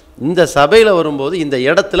தேவையில்லை. இந்த சபையில் வரும்போது இந்த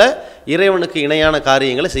இடத்துல இறைவனுக்கு இணையான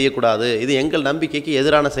காரியங்களை செய்யக்கூடாது, இது எங்கள் நம்பிக்கைக்கு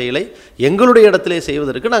எதிரான செயலை எங்களுடைய இடத்திலே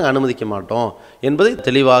செய்வதற்கு நாங்கள் அனுமதிக்க மாட்டோம் என்பதை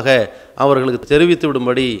தெளிவாக அவர்களுக்கு தெரிவித்து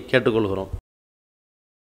விடும்படி கேட்டுக்கொள்கிறோம்.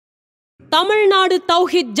 தமிழ்நாடு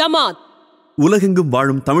தௌஹீத் ஜமாத் உலகெங்கும்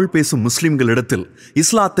வாழும் தமிழ் பேசும் முஸ்லிம்களிடத்தில்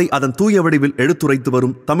இஸ்லாத்தை அதன் தூய வடிவில் எடுத்துரைத்து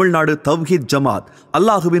வரும் தமிழ்நாடு தௌஹீத் ஜமாத்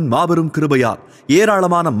அல்லாஹுவின் மாபெரும் கிருபையால்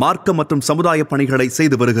ஏராளமான மார்க்க மற்றும் சமுதாய பணிகளை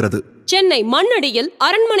செய்து வருகிறது. சென்னை மண்ணடியில்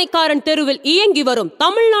அரண்மனைக்காரன் தெருவில் இயங்கி வரும்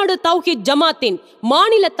தமிழ்நாடு தௌஹீத் ஜமாத்தின்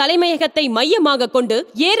மாநில தலைமையகத்தை மையமாக கொண்டு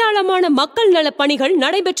ஏராளமான மக்கள் நல பணிகள்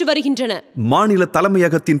நடைபெற்று வருகின்றன. மாநில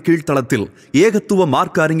தலைமையகத்தின் கீழ்த்தளத்தில் ஏகத்துவ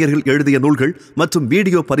மார்க்க அறிஞர்கள் எழுதிய நூல்கள் மற்றும்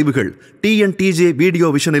வீடியோ பதிவுகள் TNTJ வீடியோ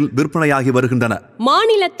விஷனில் விற்பனையாகி வருகின்றன.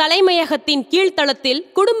 மாநில தலைமையகத்தின் கீழ்த்தளத்தில்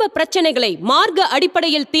குடும்ப பிரச்சனைகளை மார்க்க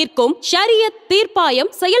அடிப்படையில் தீர்க்கும் ஷரியத்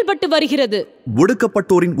தீர்ப்பாயம் செயல்பட்டு வருகிறது.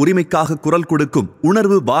 ஒடுக்கப்பட்டோரின் உரிமைக்காக குரல் கொடுக்கும்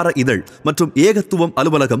உணர்வு வார இதழ் மற்றும் ஏகத்துவம்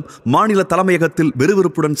அலுவலகம் மாநில தலைமையகத்தில்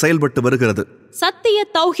விறுவிறுப்புடன் செயல்பட்டு வருகிறது. சத்திய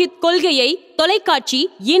தௌஹீத் கொள்கையை தொலைக்காட்சி,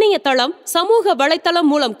 இணையதளம், சமூக வலைத்தளம்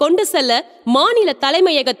மூலம் கொண்டு செல்ல மாநில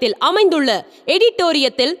தலைமையகத்தில் அமைந்துள்ள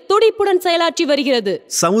எடிட்டோரியத்தில் துடிப்புடன் செயலாற்றி வருகிறது.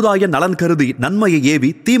 சமுதாய நலன் கருதி நன்மையை ஏவி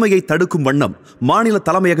தீமையை தடுக்கும் வண்ணம் மாநில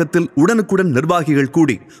தலைமையகத்தில் உடனுக்குடன் நிர்வாகிகள்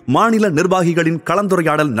கூடி மாநில நிர்வாகிகளின்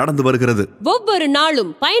கலந்துரையாடல் நடந்து வருகிறது. ஒவ்வொரு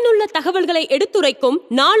நாளும் பயனுள்ள தகவல்களை எடுத்துரைக்கும்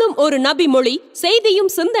நாளும் ஒரு நபி மொழி,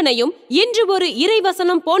 செய்தியும் சிந்தனையும், இன்று ஒரு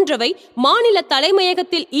இறைவசனம் போன்றவை மாநில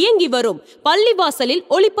தலைமையகத்தில் இயங்கி வரும் பள்ளிவாசலில்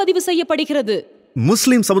ஒளிப்பதிவு செய்யப்படுகிறது.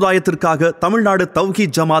 முஸ்லிம் சமுதாயத்திற்காக தமிழ்நாடு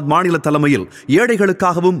தௌஹீத் ஜமாத் மாநில தலைமையில்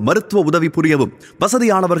ஏழைகளுக்காகவும் மருத்துவ உதவி புரியவும்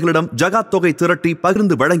வசதியானவர்களிடம் ஜகாத் தொகை திரட்டி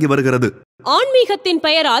பகிர்ந்து வழங்கி வருகிறது. ஆன்மீகத்தின்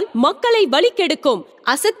பெயரால் மக்களை வழிகெடுக்கும்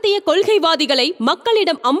அசத்திய கொள்கைவாதிகளை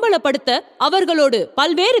மக்களிடம் அம்பலப்படுத்த அவர்களோடு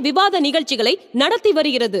பல்வேறு விவாத நிகழ்ச்சிகளை நடத்தி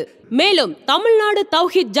வருகிறது. மேலும் தமிழ்நாடு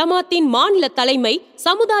தௌஹீத் ஜமாத்தின் மாநில தலைமை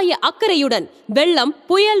சமுதாய அக்கறையுடன் வெள்ளம்,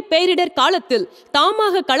 புயல், பேரிடர் காலத்தில்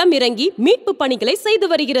தாமாக களமிறங்கி மீட்பு பணிகளை செய்து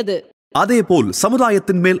வருகிறது. அதேபோல்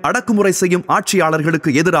சமுதாயத்தின் மேல் அடக்குமுறை செய்யும் ஆட்சியாளர்களுக்கு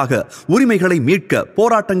எதிராக உரிமைகளை மீட்க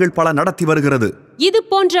போராட்டங்கள் பல நடத்தி வருகிறது. இது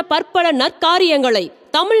போன்ற பற்பல நற்காரியங்களை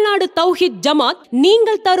தமிழ்நாடு தௌஹீத் ஜமாத்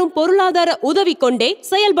நீங்கள் தரும் பொருளாதார உதவி கொண்டே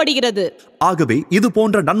செயல்படுகிறது. ஆகவே இது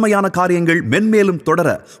போன்ற நன்மையான காரியங்கள் மென்மேலும் தொடர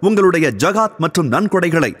உங்களுடைய ஜகாத் மற்றும்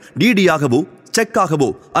நன்கொடைகளை டிடியாகவோ, செக்காகவோ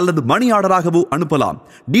அல்லது மணி ஆர்டராகவோ அனுப்பலாம்.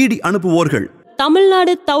 டிடி அனுப்புவோர்கள்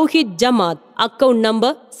தமிழ்நாடு தௌஹீத் ஜமாத், account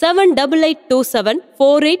number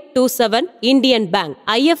 78274827, Indian bank,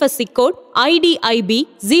 IFSC code IDIB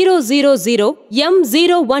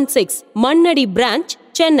 000M016, Mannady branch,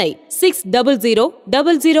 Chennai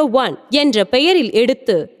 600001 என்ற பெயரில்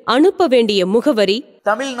எடுத்து அனுப்ப வேண்டிய முகவரி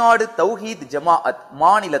தமிழ்நாடு தௌஹீத் ஜமாஅத்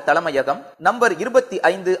மாநில தலைமையகம், நம்பர்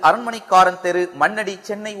 25, அரண்மனைக்காரன் தெரு, மண்ணடி,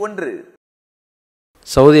 சென்னை 1.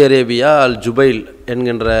 சவுதி அரேபியா அல் ஜுபைல்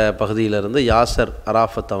என்கின்ற பகுதியிலிருந்து யாசர்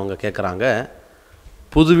அராஃபத் அவங்க கேட்குறாங்க,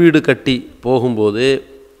 புது வீடு கட்டி போகும்போது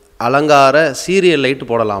அலங்கார சீரியல் லைட்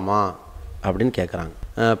போடலாமா அப்படின்னு கேட்குறாங்க.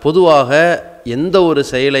 பொதுவாக எந்த ஒரு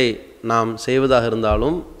செயலை நாம் செய்வதாக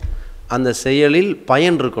இருந்தாலும் அந்த செயலில்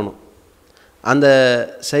பயன் இருக்கணும். அந்த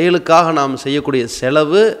செயலுக்காக நாம் செய்யக்கூடிய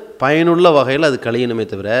செலவு பயனுள்ள வகையில் அது கழியணுமே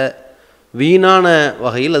தவிர வீணான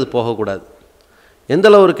வகையில் அது போகக்கூடாது. எந்த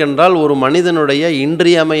அளவிற்கு என்றால், ஒரு மனிதனுடைய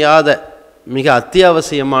இன்றியமையாத மிக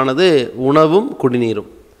அத்தியாவசியமானது உணவும் குடிநீரும்.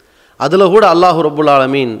 அதில் கூட அல்லாஹ் ரப்புல்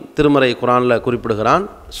ஆலமீன் திருமறை குரானில் குறிப்பிடுகிறான்.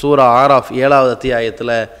 சூரா ஆராஃப் 7வது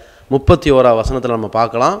அத்தியாயத்தில் 31வது வசனத்தில் நம்ம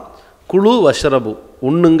பார்க்கலாம். குழு வஷ்ரபு,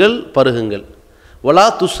 உண்ணுங்கள் பருகுங்கள், வலா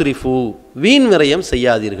துஸ்ரிஃபு, வீண் விரயம்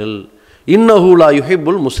செய்யாதீர்கள், இன்னஹு லா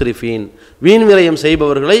யுஹிப்புல் முஸ்ரிஃபீன், வீண் விரயம்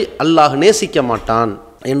செய்பவர்களை அல்லாஹ் நேசிக்க மாட்டான்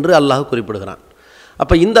என்று அல்லாஹ் குறிப்பிடுகிறான்.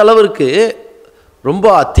 அப்போ இந்த அளவிற்கு ரொம்ப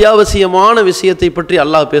அத்தியாவசியமான விஷயத்தை பற்றி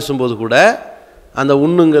அல்லாஹ் பேசும்போது கூட அந்த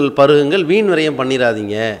உண்ணுங்கள் பருகுங்கள் வீண் விரயம்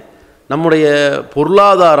பண்ணிடாதீங்க. நம்முடைய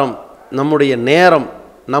பொருளாதாரம், நம்முடைய நேரம்,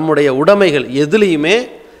 நம்முடைய உடைமைகள் எதுலேயுமே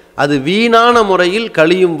அது வீணான முறையில்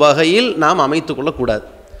கழியும் வகையில் நாம் அமைத்து கொள்ளக்கூடாது.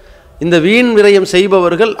 இந்த வீண் விரயம்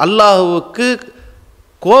செய்பவர்கள் அல்லாஹுவுக்கு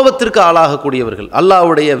கோபத்திற்கு ஆளாகக்கூடியவர்கள்,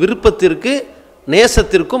 அல்லாஹ்வுடைய விருப்பத்திற்கு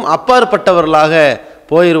நேசத்திற்கும் அப்பாற்பட்டவர்களாக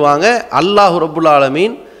போயிடுவாங்க. அல்லாஹ் ரப்புல்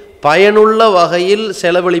ஆலமீன் பயனுள்ள வகையில்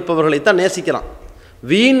செலவழிப்பவர்களைத்தான் நேசிக்கிறான்,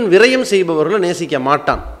 வீண் விரயம் செய்பவர்களை நேசிக்க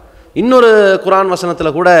மாட்டான். இன்னொரு குரான்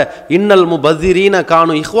வசனத்தில் கூட இன்னல் முபத்திரீன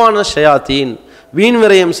கானு இஹ்வான ஷயாத்தீன், வீண்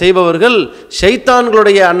விரயம் செய்பவர்கள்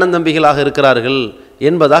ஷைத்தான்களுடைய அண்ணன் தம்பிகளாக இருக்கிறார்கள்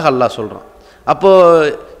என்பதாக அல்லாஹ் சொல்கிறான்.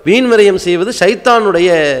 அப்போது வீண் விரயம் செய்வது ஷைத்தானுடைய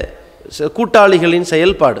கூட்டாளிகளின்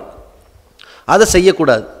செயல்பாடு, அதை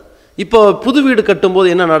செய்யக்கூடாது. இப்போ புது வீடு கட்டும்போது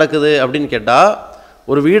என்ன நடக்குது அப்படின்னு கேட்டால்,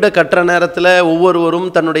 ஒரு வீடை கட்டுற நேரத்தில் ஒவ்வொருவரும்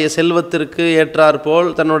தன்னுடைய செல்வத்திற்கு ஏற்றாற்போல்,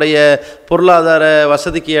 தன்னுடைய பொருளாதார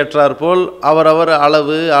வசதிக்கு ஏற்றாற்போல் அவரவர்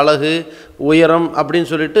அளவு, அழகு, உயரம் அப்படின்னு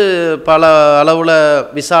சொல்லிட்டு பல அளவில்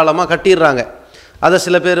விசாலமாக கட்டிடுறாங்க. அதை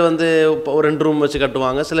சில பேர் ஒரு 2 ரூம் வச்சு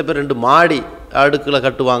கட்டுவாங்க, சில பேர் 2 மாடி அடுக்கில்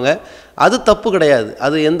கட்டுவாங்க. அது தப்பு கிடையாது,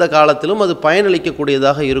 அது எந்த காலத்திலும் அது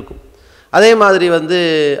பயனளிக்கக்கூடியதாக இருக்கும். அதே மாதிரி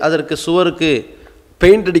அதற்கு சுவருக்கு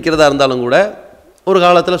பெயிண்ட் அடிக்கிறதா இருந்தாலும் கூட ஒரு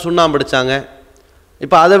காலத்தில் சுண்ணாம்பு அடித்தாங்க,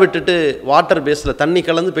 இப்போ அதை விட்டுட்டு வாட்டர் பேஸில் தண்ணி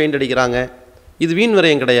கலந்து பெயிண்ட் அடிக்கிறாங்க. இது வீண்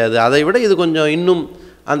விரயம் கிடையாது. அதை விட இது கொஞ்சம் இன்னும்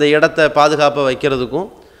அந்த இடத்த பாதுகாப்பாக வைக்கிறதுக்கும்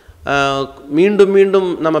மீண்டும் மீண்டும்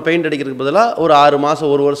நம்ம பெயிண்ட் அடிக்கிறதுக்கு பதிலாக ஒரு 6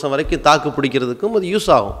 மாதம் 1 வருஷம் வரைக்கும் தாக்கு பிடிக்கிறதுக்கும் அது யூஸ்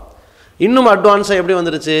ஆகும். இன்னும் அட்வான்ஸாக எப்படி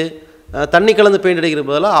வந்துடுச்சு, தண்ணி கலந்து பெயிண்ட்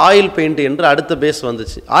அடிக்கிறதுக்கு பதிலாக ஆயில் பெயிண்ட் என்று அடுத்த பேஸ்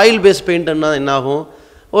வந்துச்சு. ஆயில் பேஸ் பெயிண்ட்னா என்ன ஆகும்,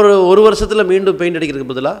 ஒரு வருஷத்தில் மீண்டும் பெயிண்ட்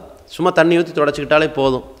அடிக்கிறதுக்கு பதிலாக சும்மா தண்ணி ஊற்றி தொடச்சிக்கிட்டாலே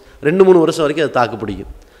போதும், 2-3 வருஷம் வரைக்கும் அது தாக்கு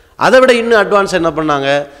பிடிக்கும். அதை விட இன்னும் அட்வான்ஸ் என்ன பண்ணாங்க,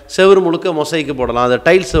 செவுறு முழுக்க மொசைக்கு போடலாம், அதை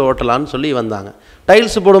டைல்ஸு ஓட்டலான்னு சொல்லி வந்தாங்க.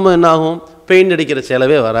 டைல்ஸு போடும்போது என்ன ஆகும், பெயிண்ட் அடிக்கிற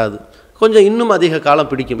செலவே வராது, கொஞ்சம் இன்னும் அதிக காலம்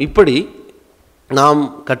பிடிக்கும். இப்படி நாம்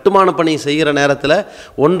கட்டுமான பணி செய்கிற நேரத்தில்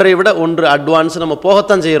ஒன்றை விட ஒன்று அட்வான்ஸ் நம்ம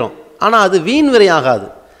போகத்தான் செய்கிறோம், ஆனால் அது வீண் விரையாகாது.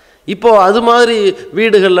 இப்போது அது மாதிரி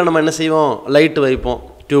வீடுகளில் நம்ம என்ன செய்வோம், லைட்டு வைப்போம்,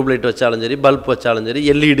 டியூப் லைட் வச்சாலும் சரி, பல்ப் வச்சாலும் சரி,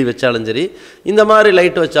 எல்இடி வச்சாலும் சரி, இந்த மாதிரி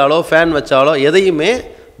லைட் வச்சாலோ ஃபேன் வச்சாலோ எதையுமே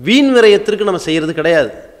வீண் விரயத்திற்கு நம்ம செய்கிறது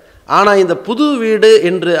கிடையாது. ஆனால் இந்த புது வீடு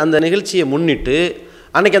என்று அந்த நிகழ்ச்சியை முன்னிட்டு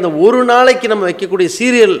அன்றைக்கி அந்த ஒரு நாளைக்கு நம்ம வைக்கக்கூடிய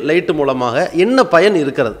சீரியல் லைட்டு மூலமாக என்ன பயன்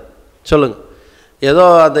இருக்கிறது சொல்லுங்கள். ஏதோ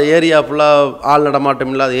அந்த ஏரியா ஃபுல்லாக ஆள்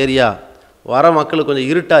நடமாட்டம் இல்லாத ஏரியா, வர மக்களுக்கு கொஞ்சம்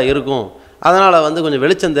இருட்டாக இருக்கும், அதனால் கொஞ்சம்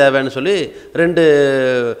வெளிச்சம் தேவைன்னு சொல்லி 2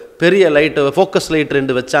 பெரிய லைட்டு, ஃபோக்கஸ் லைட்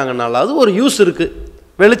 2 வச்சாங்கனால அது ஒரு யூஸ் இருக்குது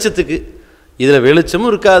வெளிச்சத்துக்கு. இதில்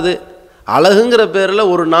வெளிச்சமும் இருக்காது, அழகுங்கிற பேரில்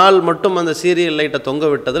ஒரு நாள் மட்டும் அந்த சீரியல் லைட்டை தொங்க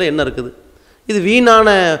விட்டதில் என்ன இருக்குது? இது வீணான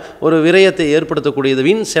ஒரு விரயத்தை ஏற்படுத்தக்கூடியது,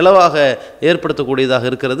 வீண் செலவாக ஏற்படுத்தக்கூடியதாக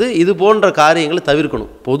இருக்கிறது. இது போன்ற காரியங்களை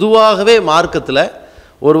தவிர்க்கணும். பொதுவாகவே மார்க்கத்தில்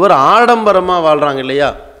ஒருவர் ஆடம்பரமாக வாழ்கிறாங்க இல்லையா,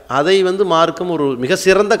 அதை மார்க்கம் ஒரு மிக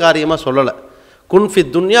சிறந்த காரியமாக சொல்லலை.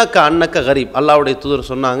 குன்ஃபித் துன்யா க அன்னக்க கரீப், அல்லாஹ்வுடைய தூதர்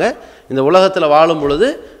சொன்னாங்க, இந்த உலகத்தில் வாழும் பொழுது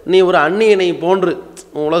நீ ஒரு அந்நியனை போன்று,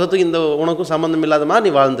 உலகத்துக்கு இந்த உனக்கும் சம்மந்தம் இல்லாத மாதிரி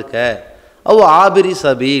நீ வாழ்ந்துக்க, ஆபிரி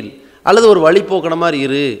சபீல், அல்லது ஒரு வழிபோக்கன மாதிரி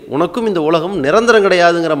இரு, உனக்கும் இந்த உலகம் நிரந்தரம்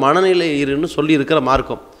கிடையாதுங்கிற மனநிலை இருன்னு சொல்லியிருக்கிற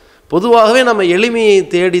மார்க்கம். பொதுவாகவே நம்ம எளிமையை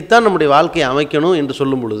தேடித்தான் நம்முடைய வாழ்க்கையை அமைக்கணும் என்று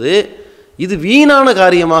சொல்லும் பொழுது இது வீணான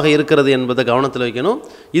காரியமாக இருக்கிறது என்பதை கவனத்தில் வைக்கணும்.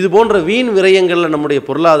 இது போன்ற வீண் விரயங்களில் நம்முடைய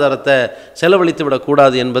பொருளாதாரத்தை செலவழித்து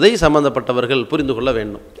விடக்கூடாது என்பதை சம்பந்தப்பட்டவர்கள் புரிந்து கொள்ள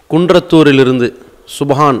வேண்டும். குன்றத்தூரிலிருந்து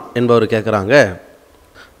சுபஹான் என்பவர் கேட்குறாங்க,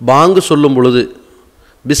 பாங்கு சொல்லும் பொழுது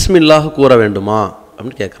பிஸ்மில்லாஹ் கூற வேண்டுமா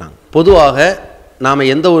அப்படின்னு கேட்குறாங்க. பொதுவாக நாம்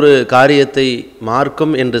எந்த ஒரு காரியத்தை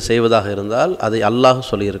மார்க்கம் என்று செய்வதாக இருந்தால் அதை அல்லாஹ்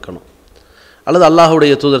சொல்லியிருக்கணும், அல்லது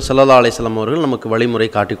அல்லாஹுடைய தூதர் ஸல்லல்லாஹு அலைஹி வஸல்லம் அவர்கள் நமக்கு வழிமுறை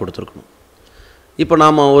காட்டி கொடுத்துருக்கணும். இப்போ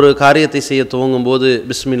நாம் ஒரு காரியத்தை செய்ய துவங்கும் போது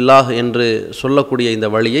பிஸ்மில்லாஹ் என்று சொல்லக்கூடிய இந்த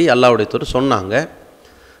வழியை அல்லாஹ்வுடைய தூதர் சொன்னாங்க.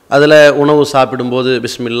 அதில் உணவு சாப்பிடும்போது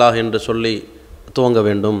பிஸ்மில்லாஹ் என்று சொல்லி துவங்க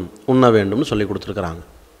வேண்டும், உண்ண வேண்டும்னு சொல்லி கொடுத்துருக்குறாங்க.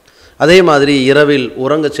 அதே மாதிரி இரவில்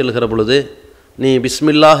உறங்க செல்கிற பொழுது நீ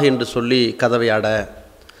பிஸ்மில்லாஹ் என்று சொல்லி கதவை அட,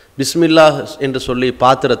 பிஸ்மில்லாஹ் என்று சொல்லி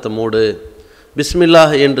பாத்திரத்தை மூடு,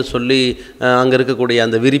 பிஸ்மில்லாஹ் என்று சொல்லி அங்கே இருக்கக்கூடிய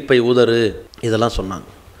அந்த விரிப்பை உதறு, இதெல்லாம் சொன்னாங்க.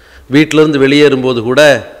 வீட்டிலேருந்து வெளியேறும்போது கூட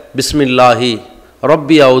பிஸ்மில்லாஹி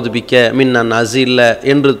ரப்பி அவுது பிக்க மின்னன் அசில்ல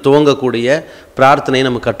என்று துவங்கக்கூடிய பிரார்த்தனையை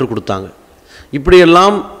நமக்கு கற்றுக் கொடுத்தாங்க.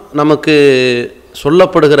 இப்படியெல்லாம் நமக்கு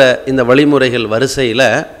சொல்லப்படுகிற இந்த வழிமுறைகள் வரிசையில்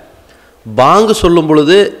பாங்கு சொல்லும்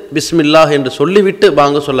பொழுது பிஸ்மில்லாஹ் என்று சொல்லிவிட்டு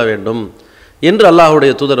பாங்கு சொல்ல வேண்டும் என்று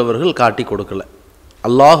அல்லாஹுடைய தூதர் அவர்கள் காட்டி கொடுக்கல.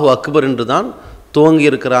 அல்லாஹு அக்பர் என்று தான் துவங்கி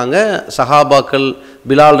இருக்கிறாங்க. சஹாபாக்கள்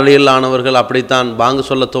பிலால் ரலியல்லாஹு அப்படித்தான் பாங்கு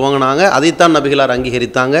சொல்ல துவங்கினாங்க, அதைத்தான் நபிகளார்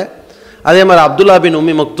அங்கீகரித்தாங்க. அதே மாதிரி அப்துல்லா பின்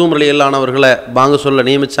உம்மி மக்தூம் ரலியல்லாஹு பாங்கு சொல்ல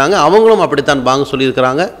நியமித்தாங்க, அவங்களும் அப்படித்தான் பாங்கு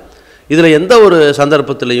சொல்லியிருக்கிறாங்க. இதில் எந்த ஒரு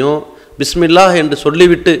சந்தர்ப்பத்திலையும் பிஸ்மில்லாஹ் என்று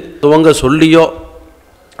சொல்லிவிட்டு துவங்க சொல்லியோ,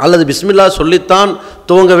 அல்லது பிஸ்மில்லாஹ் சொல்லித்தான்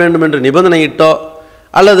துவங்க வேண்டும் என்று நிபந்தனையிட்டோ,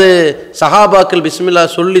 அல்லது சஹாபாக்கள் பிஸ்மில்லா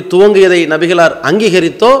சொல்லி துவங்கியதை நபிகளார்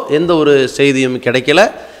அங்கீகரித்தோ எந்த ஒரு செய்தியும் கிடைக்கல.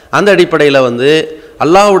 அந்த அடிப்படையில்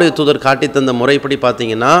அல்லாஹ்வுடைய தூதர் காட்டி தந்த முறைப்படி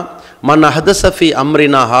பார்த்தீங்கன்னா, மன் அஹதஸஃபி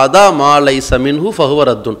அம்ரினா ஹாதா மா லைஸ மின்ஹு ஃபஹுவ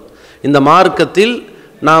ரத்துன், இந்த மார்க்கத்தில்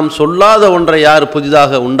நாம் சொல்லாத ஒன்றை யார்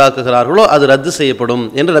புதிதாக உண்டாக்குகிறார்களோ அது ரத்து செய்யப்படும்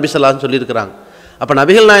என்று நபி ஸல்லல்லாஹு அலைஹி சொல்லியிருக்கிறாங்க. அப்போ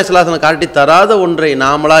நபிகள் நாயகம் ஸல்லல்லாஹு அலைஹி காட்டி தராத ஒன்றை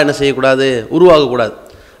நாமளாக என்ன செய்யக்கூடாது, உருவாகக்கூடாது.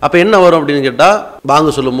 அப்போ என்ன வரும் அப்படின்னு கேட்டால்,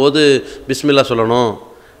 பாங்கு சொல்லும்போது பிஸ்மில்லா சொல்லணும்,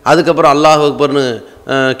 அதுக்கப்புறம் அல்லாஹ் அக்பர்னு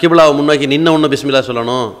கிப்லாவை முன்னோக்கி நின்ன ஒன்று பிஸ்மில்லா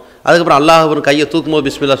சொல்லணும், அதுக்கப்புறம் அல்லாஹ் அக்பர் கையை தூக்கும்போது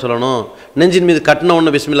பிஸ்மில்லா சொல்லணும், நெஞ்சின் மீது கட்டின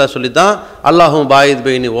ஒன்று பிஸ்மில்லா சொல்லி தான் அல்லாஹும் பாயித்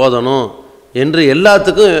பைனி ஓதணும் என்று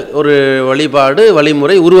எல்லாத்துக்கும் ஒரு வழிபாடு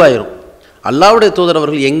வழிமுறை உருவாயிரும். அல்லாஹ்வுடைய தூதர்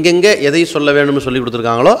அவர்கள் எங்கெங்கே எதை சொல்ல வேண்டும்னு சொல்லி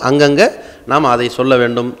கொடுத்துருக்காங்களோ அங்கங்கே நாம் அதை சொல்ல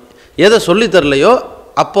வேண்டும். எதை சொல்லித்தரலையோ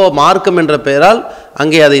அப்போது மார்க்கம் என்ற பெயரால்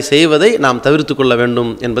அங்கே அதை செய்வதை நாம் தவிர்த்து கொள்ள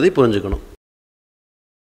வேண்டும் என்பதை புரிஞ்சுக்கணும்.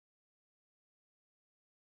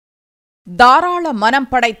 தாராள மனம்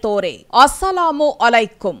படைத்தோரே, அஸ்ஸலாமு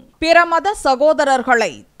அலைக்கும். பிற மத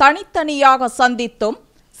சகோதரர்களை தனித்தனியாக சந்தித்தும்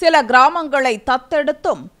சில கிராமங்களை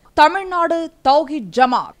தத்தெடுத்தும் தமிழ்நாடு தௌஹீத்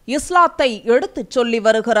ஜமாத் இஸ்லாத்தை எடுத்துச் சொல்லி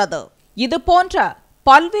வருகிறது. இது போன்ற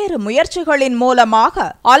பல்வேறு முயற்சிகளின் மூலமாக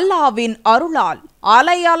அல்லாஹ்வின் அருளால்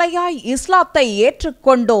அலை அலையாய் இஸ்லாத்தை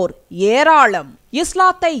ஏற்றுக்கொண்டோர் ஏராளம்.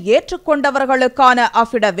 இஸ்லாத்தை ஏற்றுக்கொண்டவர்களுக்கான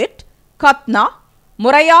அஃபிடவிட், கத்னா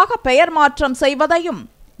முறையாக பெயர் மாற்றம் செய்வதையும்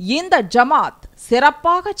இந்த ஜமாத்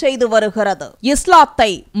சிறப்பாக செய்து வருகிறது. இஸ்லாத்தை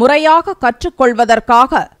முறையாக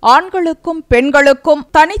கற்றுக்கொள்வதற்காக ஆண்களுக்கும் பெண்களுக்கும்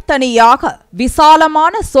தனித்தனியாக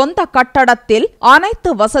விசாலமான சொந்த கட்டடத்தில்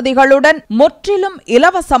அனைத்து வசதிகளுடன் முற்றிலும்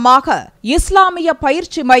இலவசமாக இஸ்லாமிய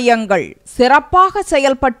பயிற்சி மையங்கள் சிறப்பாக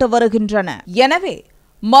செயல்பட்டு வருகின்றன. எனவே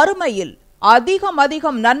மறுமையில்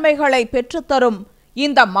அதிகம் நன்மைகளை பெற்றுத்தரும்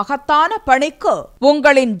இந்த மகத்தான பணிக்கு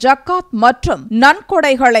உங்களின் ஜக்காத் மற்றும்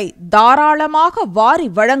நன்கொடைகளை தாராளமாக வாரி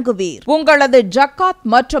வழங்குவீர். உங்களது ஜக்காத்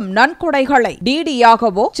மற்றும் நன்கொடைகளை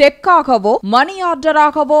டிடியாகவோ செக்காகவோ மணி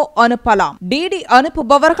ஆர்டராகவோ அனுப்பலாம். டிடி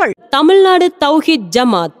அனுப்புபவர்கள் தமிழ்நாடு தௌஹீத்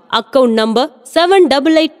ஜமாத், account number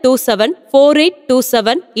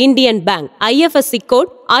 78274827 Indian bank, IFSC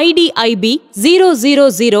code IDIB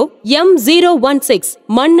 000M016,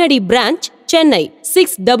 Mannady branch, Chennai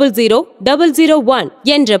 600001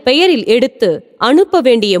 என்ற பெயரில் எடுத்து அனுப்ப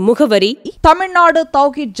வேண்டிய முகவரி: தமிழ்நாடு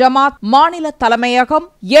தௌஹீத் ஜமாத் மாநில தலைமையகம்,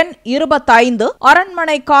 எண் 25,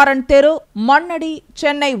 அரண்மனைக்காரன் தெரு, மண்ணடி,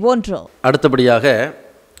 சென்னை 1. அடுத்தபடியாக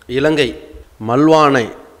இலங்கை மல்வானை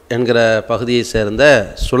என்கிற பகுதியை சேர்ந்த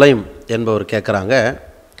சுலைம் என்பவர் கேட்குறாங்க,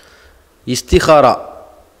 இஸ்திகாரா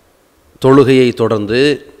தொழுகையை தொடர்ந்து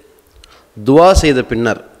துவா செய்த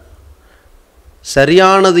பின்னர்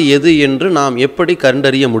சரியானது எது என்று நாம் எப்படி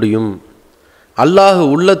கண்டறிய முடியும்? அல்லாஹ்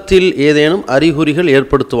உள்ளத்தில் ஏதேனும் அறிகுறிகள்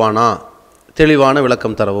ஏற்படுத்துவானா? தெளிவான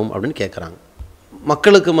விளக்கம் தரவும் அப்படின்னு கேட்குறாங்க.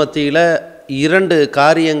 மக்களுக்கு மத்தியில் 2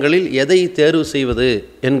 காரியங்களில் எதை தேர்வு செய்வது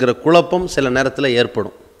என்கிற குழப்பம் சில நேரத்தில்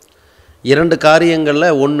ஏற்படும். 2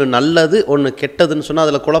 காரியங்களில் ஒன்று நல்லது ஒன்று கெட்டதுன்னு சொன்னால்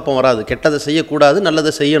அதில் குழப்பம் வராது. கெட்டதை செய்யக்கூடாது,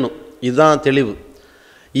 நல்லதை செய்யணும், இதுதான் தெளிவு.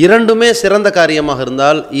 2மே சிறந்த காரியமாக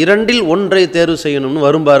இருந்தால் 2இல் ஒன்றை தேர்வு செய்யணும்னு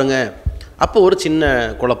வரும் பாருங்க, அப்போ ஒரு சின்ன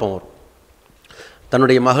குழப்பம் வரும்.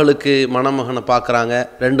 தன்னுடைய மகளுக்கு மணமகனை பார்க்குறாங்க,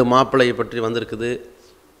 2 மாப்பிள்ளையை பற்றி வந்திருக்குது.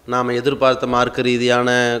 நாம் எதிர்பார்த்த மார்க்க ரீதியான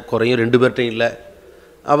குறையும் 2 பேர்ட்டையும் இல்லை.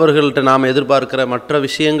 அவர்கள்ட்ட நாம் எதிர்பார்க்கிற மற்ற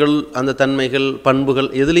விஷயங்கள், அந்த தன்மைகள், பண்புகள்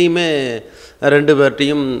எதுலேயுமே 2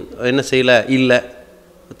 பேர்ட்டையும் என்ன செய்யலை, இல்லை.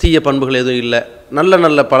 தீய பண்புகள் எதுவும் இல்லை,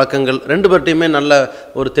 நல்ல பழக்கங்கள் 2 பேர்ட்டையுமே நல்ல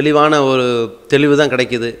ஒரு தெளிவான ஒரு தெளிவு தான்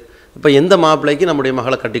கிடைக்கிது. இப்போ எந்த மாப்பிள்ளைக்கு நம்முடைய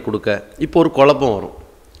மகளை கட்டி கொடுக்க, இப்போ ஒரு குழப்பம் வரும்.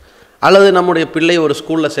 அல்லது நம்முடைய பிள்ளை ஒரு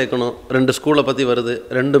ஸ்கூலில் சேர்க்கணும், 2 ஸ்கூலை பற்றி வருது,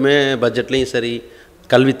 2மே பட்ஜெட்லேயும் சரி,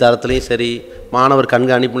 கல்வி தரத்துலேயும் சரி, மாணவர்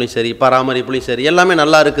கண்காணிப்புலையும் சரி, பராமரிப்புலையும் சரி, எல்லாமே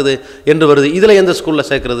நல்லா இருக்குது என்று வருது. இதில் எந்த ஸ்கூலில்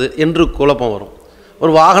சேர்க்குறது என்று குழப்பம் வரும்.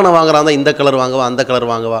 ஒரு வாகனம் வாங்குறாங்க, இந்த கலர் வாங்கவா அந்த கலர்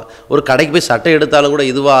வாங்கவா, ஒரு கடைக்கு போய் சட்டை எடுத்தாலும் கூட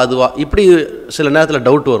இதுவா அதுவா, இப்படி சில நேரத்தில்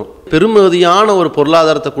டவுட் வரும். பெருமதியான ஒரு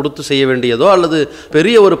பொருளாதாரத்தை கொடுத்து செய்ய வேண்டியதோ அல்லது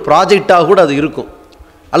பெரிய ஒரு ப்ராஜெக்டாக கூட அது இருக்கும்,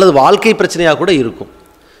 அல்லது வாழ்க்கை பிரச்சனையாக கூட இருக்கும்.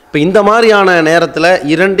 இப்போ இந்த மாதிரியான நேரத்தில்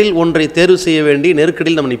 2இல் ஒன்றை தேர்வு செய்ய வேண்டி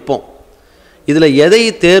நெருக்கடியில் நம்ம நிற்போம். இதில் எதை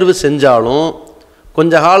தேர்வு செஞ்சாலும்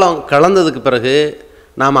கொஞ்ச காலம் கலந்ததுக்கு பிறகு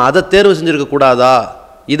நாம் அதை தேர்வு செஞ்சுருக்கக்கூடாதா,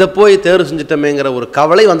 இதை போய் தேர்வு செஞ்சிட்டோமேங்கிற ஒரு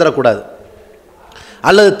கவலை வந்துடக்கூடாது.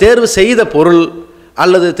 அல்லது தேர்வு செய்த பொருள்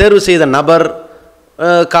அல்லது தேர்வு செய்த நபர்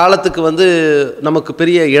காலத்துக்கு நமக்கு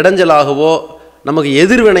பெரிய இடைஞ்சலாகவோ நமக்கு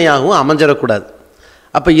எதிர்வினையாகவும் அமைஞ்சிடக்கூடாது.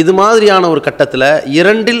 அப்போ இது மாதிரியான ஒரு கட்டத்தில்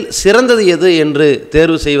 2இல் சிறந்தது எது என்று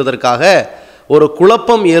தேர்வு செய்வதற்காக ஒரு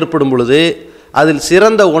குழப்பம் ஏற்படும் பொழுது அதில்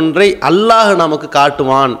சிறந்த ஒன்றை அல்லாஹ் நமக்கு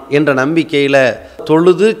காட்டுவான் என்ற நம்பிக்கையில்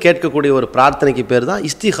தொழுது கேட்கக்கூடிய ஒரு பிரார்த்தனைக்கு பேர் தான்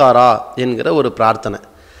இஸ்திகாரா என்கிற ஒரு பிரார்த்தனை.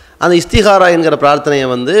 அந்த இஸ்திகாரா என்கிற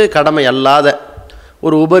பிரார்த்தனையை கடமை அல்லாத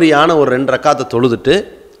ஒரு உபரியான ஒரு 2 ரக்காத்தை தொழுதுட்டு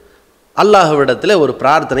அல்லாஹ்விடத்தில் ஒரு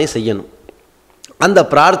பிரார்த்தனை செய்யணும். அந்த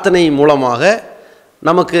பிரார்த்தனை மூலமாக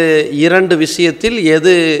நமக்கு 2 விஷயத்தில்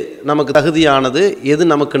எது நமக்கு தகுதியானது, எது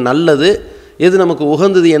நமக்கு நல்லது, எது நமக்கு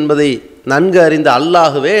உகந்தது என்பதை நன்கு அறிந்த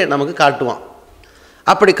அல்லாஹ்வே நமக்கு காட்டுவான்.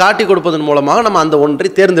 அப்படி காட்டி கொடுப்பதன் மூலமாக நம்ம அந்த ஒன்றை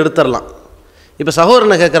தேர்ந்தெடுத்துடலாம். இப்போ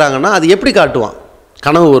சகோதரனை கேட்குறாங்கன்னா அது எப்படி காட்டுவான்?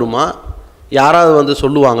 கனவு வருமா, யாராவது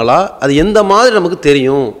சொல்லுவாங்களா, அது எந்த மாதிரி நமக்கு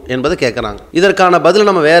தெரியும் என்பதை கேட்குறாங்க. இதற்கான பதில்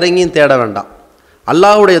நம்ம வேற எங்கேயும் தேட வேண்டாம்.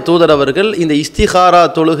 அல்லாஹ்வுடைய தூதர் அவர்கள் இந்த இஸ்திகாரா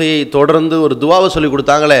தொழுகையை தொடர்ந்து ஒரு துவாவை சொல்லி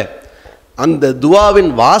கொடுத்தாங்களே, அந்த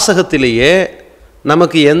துவாவின் வாசகத்திலேயே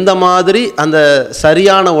நமக்கு எந்த மாதிரி அந்த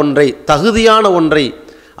சரியான ஒன்றை, தகுதியான ஒன்றை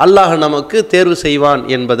அல்லாஹ் நமக்கு தேர்வு செய்வான்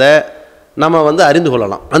என்பதை நம்ம அறிந்து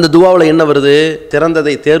கொள்ளலாம். அந்த துவாவில் என்ன வருது?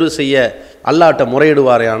 திறந்ததை தேர்வு செய்ய அல்லாஹ்ட்ட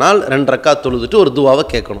முறையிடுவாரேயானால் 2 ரக்காத் தொழுதுட்டு ஒரு துவாவை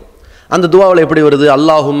கேட்கணும். அந்த துவாவில் எப்படி வருது?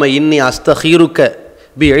 அல்லாஹும்ம இன்னி அஸ்தகீருக்க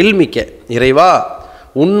பி இல்மிக்க, இறைவா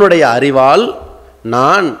உன்னுடைய அறிவால்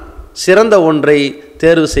நான் சிறந்த ஒன்றை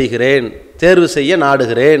தேர்வு செய்கிறேன், தேர்வு செய்ய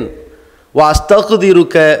நாடுகிறேன். வா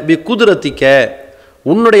அஸ்தகுதிருக்க பி குதிரத்திக்க,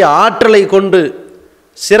 உன்னுடைய ஆற்றலை கொண்டு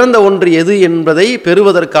சிறந்த ஒன்று எது என்பதை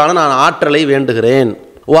பெறுவதற்கான நான் ஆற்றலை வேண்டுகிறேன்.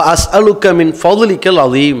 வ அஸ்அலுக்க மின் ஃபதுலிக்கல்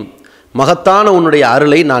அதீம், மகத்தான உன்னுடைய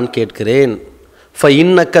அருளை நான் கேட்கிறேன். ஃப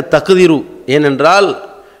இன்னக்க தகுதிரு, ஏனென்றால்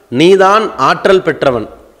நீதான் ஆற்றல் பெற்றவன்.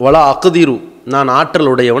 வலா அகுதிரு, நான் ஆற்றல்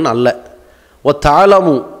உடையவன் அல்ல. ஒ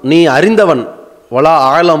தாளமு, நீ அறிந்தவன். வலா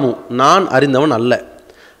ஆலமு, நான் அறிந்தவன் அல்ல.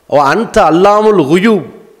 ஓ அந்த அல்லாமுல் குயூப்,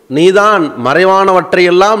 நீதான்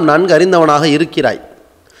மறைவானவற்றையெல்லாம் நன்கு அறிந்தவனாக இருக்கிறாய்.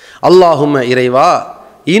 அல்லாஹும்ம, இறைவா,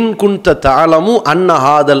 இன் குன்த தாளமு அன்ன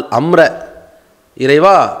ஹாதல் அம்ர,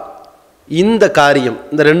 இறைவா இந்த காரியம்,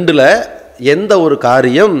 இந்த ரெண்டில் எந்த ஒரு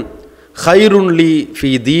காரியம் ஹைருன்லி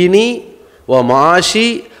ஃபி தீனி வ மாஷி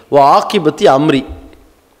வ ஆக்கிபத்தி அம்ரி,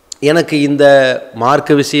 எனக்கு இந்த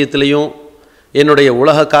மார்க்க விஷயத்திலையும் என்னுடைய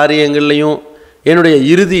உலக காரியங்கள்லையும் என்னுடைய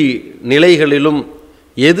இறுதி நிலைகளிலும்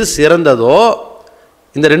எது சிறந்ததோ,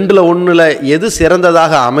 இந்த ரெண்டில் ஒன்றில் எது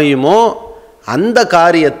சிறந்ததாக அமையுமோ அந்த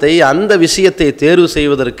காரியத்தை, அந்த விஷயத்தை தேர்வு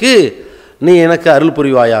செய்வதற்கு நீ எனக்கு அருள்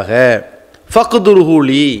புரிவாயாக.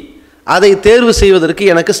 ஃபக்துர்ஹூலி, அதை தேர்வு செய்வதற்கு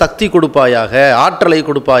எனக்கு சக்தி கொடுப்பாயாக, ஆற்றலை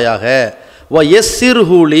கொடுப்பாயாக. வ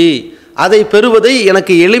யஸ்ஸிர்ஹூலி, அதை பெறுவதை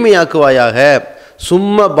எனக்கு எளிமையாக்குவாயாக.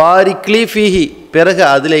 சும்ம பாரிக்லி ஃபீஹி, பிறகு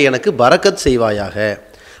அதிலே எனக்கு பரக்கத் செய்வாயாக.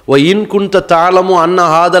 வ இன் குன்த தாளமு அன்ன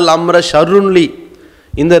ஹாதல் அம்ர ஷர்ருன்லி,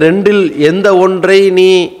 இந்த ரெண்டில் எந்த ஒன்றை நீ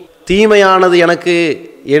தீமையானது எனக்கு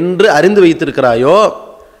என்று அறிந்து வைத்திருக்கிறாயோ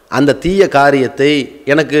அந்த தீய காரியத்தை,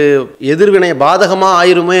 எனக்கு எதிர்வினை பாதகமாக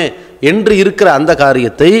ஆயிருமே என்று இருக்கிற அந்த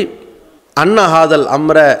காரியத்தை, அன்னஹாதல்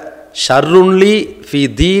அம்ர ஷர்ருன்லி ஃபி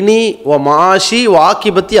தீனி வ மாஷி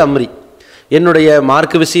வாக்கிபத்தி அம்ரி, என்னுடைய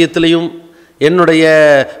மார்க்க விஷயத்திலையும் என்னுடைய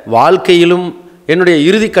வாழ்க்கையிலும் என்னுடைய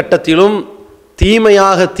இறுதி கட்டத்திலும்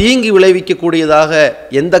தீமையாக தீங்கி விளைவிக்கக்கூடியதாக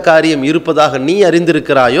எந்த காரியம் இருப்பதாக நீ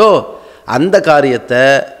அறிந்திருக்கிறாயோ அந்த காரியத்தை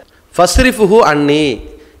ஃபஸ்ரிஃபுஹு அன்னி,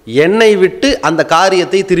 என்னை விட்டு அந்த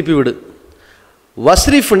காரியத்தை திருப்பிவிடு.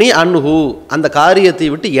 வஸ்ரிஃப்னி அன்ஹு, அந்த காரியத்தை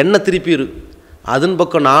விட்டு என்னை திருப்பிடு. அதன்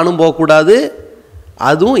பக்கம் நானும் போகக்கூடாது,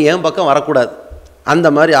 அதுவும் என் பக்கம் வரக்கூடாது. அந்த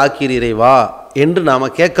மாதிரி ஆக்கீர் இறைவா என்று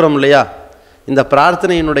நாம் கேட்குறோம் இல்லையா? இந்த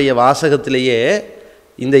பிரார்த்தனையினுடைய வாசகத்திலேயே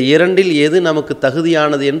இந்த இரண்டில் எது நமக்கு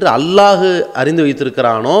தகுதியானது என்று அல்லாஹ் அறிந்து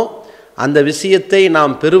வைத்திருக்கிறானோ அந்த விஷயத்தை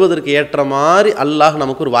நாம் பெறுவதற்கு ஏற்ற மாதிரி அல்லாஹ்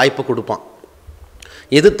நமக்கு ஒரு வாய்ப்பை கொடுப்பான்.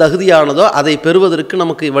 எது தகுதியானதோ அதை பெறுவதற்கு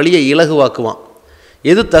நமக்கு வழியை இலகுவாக்குவான்.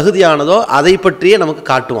 எது தகுதியானதோ அதை பற்றியே நமக்கு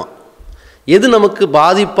காட்டுவான். எது நமக்கு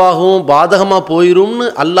பாதிப்பாகவும் பாதகமாக போயிரும்னு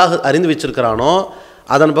அல்லாஹ் அறிந்து வச்சிருக்கிறானோ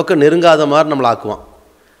அதன் பக்கம் நெருங்காத மாதிரி நம்மளை ஆக்குவான்.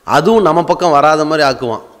 அதுவும் நம்ம பக்கம் வராத மாதிரி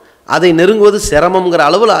ஆக்குவான். அதை நெருங்குவது சிரமங்கிற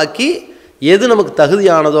அளவில் ஆக்கி எது நமக்கு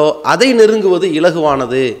தகுதியானதோ அதை நெருங்குவது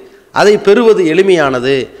இலகுவானது, அதை பெறுவது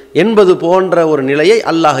எளிமையானது என்பது போன்ற ஒரு நிலையை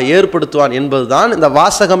அல்லாஹ் ஏற்படுத்துவான் என்பதுதான் இந்த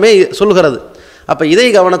வாசகமே சொல்கிறது. அப்போ இதை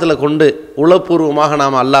கவனத்தில் கொண்டு உளப்பூர்வமாக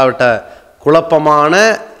நாம் அல்லாஹ்விட்ட குழப்பமான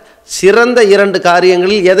சிறந்த இரண்டு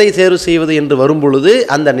காரியங்களில் எதை தேர்வு செய்வது என்று வரும் பொழுது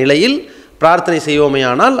அந்த நிலையில் பிரார்த்தனை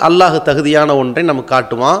செய்வோமேயானால் அல்லாஹ் தகுதியான ஒன்றை நமக்கு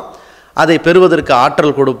காட்டுவான். அதை பெறுவதற்கு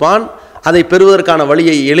ஆற்றல் கொடுப்பான். அதை பெறுவதற்கான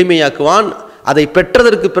வழியை எளிமையாக்குவான். அதை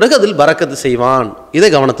பெற்றதற்கு பிறகு அதில் பரக்கத்து செய்வான். இதை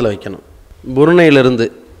கவனத்தில் வைக்கணும். புருனையிலிருந்து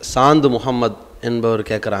சாந்து முகம்மது என்பவர்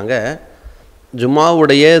கேட்குறாங்க,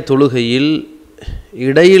 ஜுமாவுடைய தொழுகையில்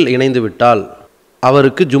இடையில் இணைந்து விட்டால்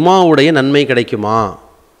அவருக்கு ஜுமாவுடைய நன்மை கிடைக்குமா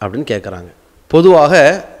அப்படின்னு கேட்குறாங்க. பொதுவாக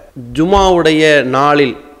ஜுமாவுடைய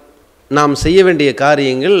நாளில் நாம் செய்ய வேண்டிய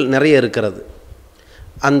காரியங்கள் நிறைய இருக்கிறது.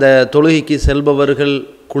 அந்த தொழுகைக்கு செல்பவர்கள்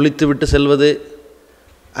குளித்துவிட்டு செல்வது,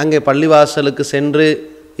 அங்கே பள்ளிவாசலுக்கு சென்று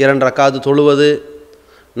 2 ரக்காத்து தொழுவது,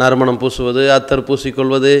 நறுமணம் பூசுவது, அத்தர்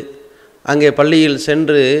பூசிக்கொள்வது, அங்கே பள்ளியில்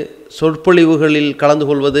சென்று சொற்பொழிவுகளில் கலந்து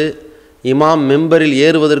கொள்வது, இமாம் மெம்பரில்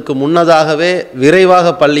ஏறுவதற்கு முன்னதாகவே விரைவாக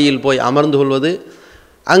பள்ளியில் போய் அமர்ந்து கொள்வது,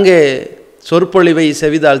 அங்கே சொற்பொழிவை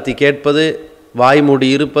செவிதாழ்த்தி கேட்பது, வாய்மூடி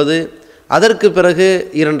இருப்பது, அதற்கு பிறகு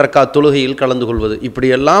 2 ரக்காத் தொழுகையில் கலந்து கொள்வது,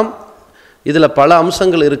 இப்படியெல்லாம் இதில் பல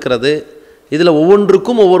அம்சங்கள் இருக்கிறது. இதில்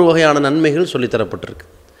ஒவ்வொன்றுக்கும் ஒவ்வொரு வகையான நன்மைகள் சொல்லித்தரப்பட்டிருக்கு.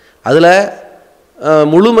 அதில்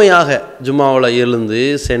முழுமையாக ஜும்மாவில் எழுந்து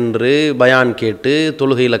சென்று பயான் கேட்டு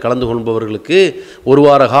தொழுகையில் கலந்து கொள்பவர்களுக்கு 1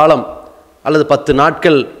 வார காலம் அல்லது 10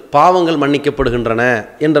 நாட்கள் பாவங்கள் மன்னிக்கப்படுகின்றன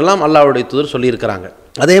என்றெல்லாம் அல்லாஹ்வுடைய தூதர் சொல்லியிருக்கிறாங்க.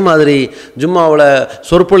 அதே மாதிரி ஜும்மாவில்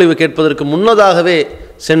சொற்பொழிவு கேட்பதற்கு முன்னதாகவே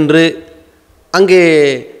சென்று அங்கே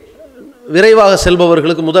விரைவாக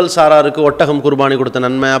செல்பவர்களுக்கு முதல் சாராருக்கு ஒட்டகம் குர்பானி கொடுத்த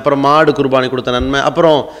நன்மை, அப்புறம் மாடு குர்பானி கொடுத்த நன்மை,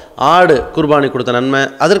 அப்புறம் ஆடு குர்பானி கொடுத்த நன்மை,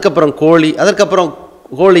 அதற்கப்புறம் கோழி, அதற்கப்புறம்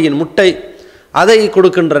கோழியின் முட்டை, அதை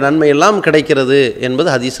கொடுக்கின்ற நன்மையெல்லாம் கிடைக்கிறது என்பது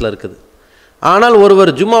ஹதீஸில் இருக்குது. ஆனால்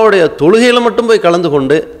ஒருவர் ஜும்மாவுடைய தொழுகையில் மட்டும் போய் கலந்து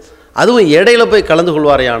கொண்டு அதுவும் இடையில போய் கலந்து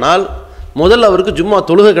கொள்வாரையானால் முதல் அவருக்கு ஜும்மா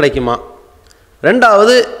தொழுகை கிடைக்குமா,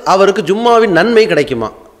 ரெண்டாவது அவருக்கு ஜும்மாவின் நன்மை கிடைக்குமா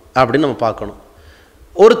அப்படின்னு நம்ம பார்க்கணும்.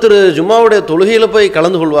 ஒருத்தர் ஜும்மாவுடைய தொழுகையில் போய்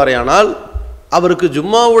கலந்து கொள்வாரையானால் அவருக்கு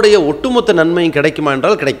ஜும்மாவுடைய ஒட்டுமொத்த நன்மையும் கிடைக்குமா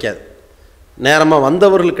என்றால் கிடைக்காது. நேரமாக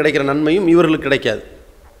வந்தவர்களுக்கு கிடைக்கிற நன்மையும் இவர்களுக்கு கிடைக்காது.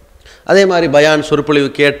 அதே மாதிரி பயான் சொற்பொழிவு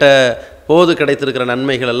கேட்ட போது கிடைத்திருக்கிற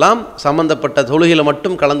நன்மைகள் எல்லாம் சம்பந்தப்பட்ட தொழுகையில்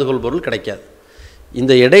மட்டும் கலந்து கொள்பவர்கள் கிடைக்காது.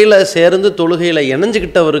 இந்த இடையில சேர்ந்து தொழுகையில்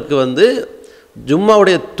இணைஞ்சிக்கிட்டவருக்கு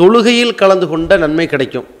ஜும்மாவுடைய தொழுகையில் கலந்து கொண்ட நன்மை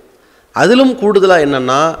கிடைக்கும். அதிலும் கூடுதலாக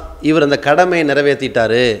என்னென்னா, இவர் அந்த கடமையை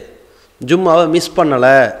நிறைவேற்றிட்டாரு, ஜும்மாவை மிஸ்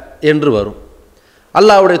பண்ணலை என்று வரும்.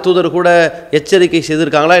 அல்லாஹ்வுடைய தூதர் கூட எச்சரிக்கை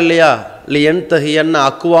செய்திருக்காங்களா இல்லையா? என் தஹியன்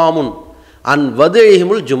அக்வாமுன் அன்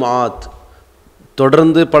வதேஹிமுல் ஜுமாத்,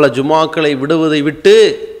 தொடர்ந்து பல ஜுமாக்களை விடுவதை விட்டு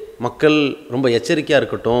மக்கள் ரொம்ப எச்சரிக்கையாக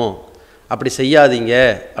இருக்கட்டும், அப்படி செய்யாதீங்க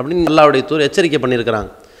அப்படின்னு அல்லாஹ்வுடைய தூதர் எச்சரிக்கை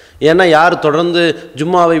பண்ணியிருக்கிறாங்க. ஏன்னா யார் தொடர்ந்து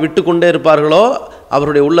ஜும்மாவை விட்டு கொண்டே இருப்பார்களோ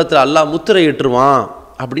அவருடைய உள்ளத்தில் அல்லாஹ் முத்திரையிட்டுருவான்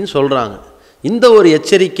அப்படின்னு சொல்கிறாங்க. இந்த ஒரு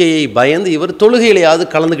எச்சரிக்கையை பயந்து இவர் தொழுகையிலையாவது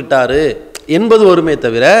கலந்துக்கிட்டாரு என்பது வருமே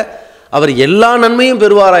தவிர அவர் எல்லா நன்மையும்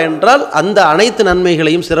பெறுவாரா என்றால் அந்த அனைத்து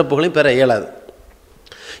நன்மைகளையும் சிறப்புகளையும் பெற இயலாது.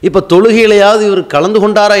 இப்போ தொழுகையிலையாவது இவர் கலந்து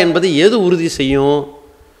கொண்டாரா என்பதை எது உறுதி செய்யும்?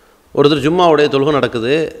 ஒருத்தர் ஜும்மாவுடைய தொழுகை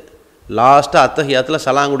நடக்குது, லாஸ்ட்டாக அத்தஹியாத்தில்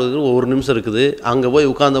சலாம் கொடுக்குறது ஒரு நிமிஷம் இருக்குது, அங்கே போய்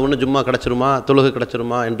உட்கார்ந்தவொடனே ஜும்மா கிடச்சிருமா, தொழுகை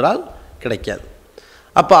கிடச்சிருமா என்றால் கிடைக்காது.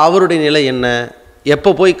 அப்போ அவருடைய நிலை என்ன? எப்போ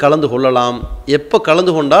போய் கலந்து கொள்ளலாம், எப்போ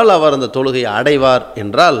கலந்து கொண்டால் அவர் அந்த தொழுகையை அடைவார்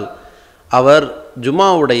என்றால், அவர்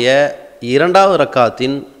ஜும்மாவுடைய 2வது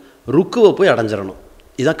ரக்காத்தின் ருக்குவை போய் அடைஞ்சிடணும்.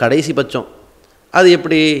 இதுதான் கடைசி பட்சம். அது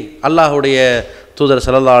எப்படி? அல்லாஹுடைய தூதர்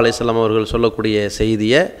ஸல்லல்லாஹு அலைஹி வஸல்லம் அவர்கள் சொல்லக்கூடிய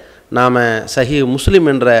செய்தியை நாம் சஹீஹ் முஸ்லிம்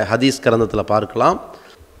என்ற ஹதீஸ் கிரந்தத்தில் பார்க்கலாம்.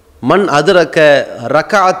 மன் அதுரக்க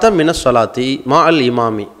ரக்காத்த மினஸ் ஸலாத்தி மா அல்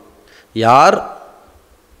இமாமி, யார்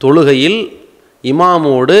தொழுகையில்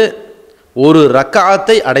இமாமோடு ஒரு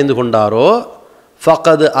ரக்காத்தை அடைந்து கொண்டாரோ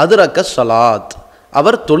ஃபகது அதுரக்க ஸலாத்,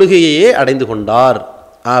 அவர் தொழுகையே அடைந்து கொண்டார்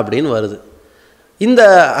அப்படின்னு வருது. இந்த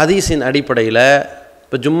ஹதீஸின் அடிப்படையில்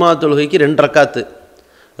இப்போ ஜும்மா தொழுகைக்கு 2 ரக்காத்து,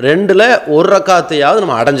 2ல் 1 ரக்காத்தையாவது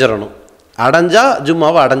நம்ம அடைஞ்சிடணும். அடைஞ்சால்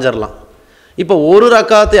ஜும்மாவை அடைஞ்சிடலாம். இப்போ 1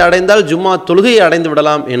 ரக்காத்தை அடைந்தால் ஜும்மா தொழுகையை அடைந்து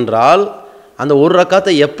விடலாம் என்றால் அந்த 1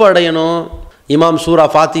 ரக்காத்தை எப்போ அடையணும்? இமாம் சூரா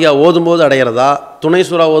ஃபாத்திஹா ஓதும்போது அடையிறதா, துணை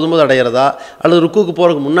சூரா ஓதும்போது அடையிறதா, அல்லது ருக்குக்கு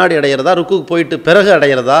போகிறதுக்கு முன்னாடி அடையிறதா, ருக்குக்கு போயிட்டு பிறகு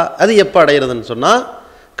அடையிறதா? அது எப்போ அடையிறதுன்னு சொன்னால்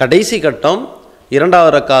கடைசி கட்டம்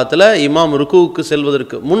 2வது ரக்காத்தில் இமாம் ருக்குவுக்கு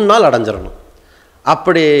செல்வதற்கு முன்னால் அடைஞ்சிடணும்.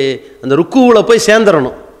 அப்படி அந்த ருக்குவில் போய்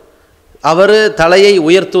சேர்ந்துடணும். அவர் தலையை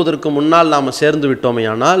உயர்த்துவதற்கு முன்னால் நாம் சேர்ந்து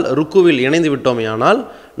விட்டோமேயானால், ருக்குவில் இணைந்து விட்டோமேயானால்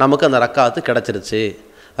நமக்கு அந்த ரக்காத்து கிடைச்சிருச்சு.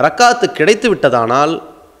 ரக்காத்து கிடைத்து விட்டதானால்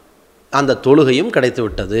அந்த தொழுகையும் கிடைத்து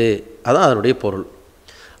விட்டது. அதுதான் அதனுடைய பொருள்.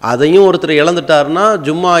 அதையும் ஒருத்தர் இழந்துட்டார்னா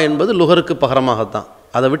ஜும்மா என்பது லுஹருக்கு பகரமாகத்தான்,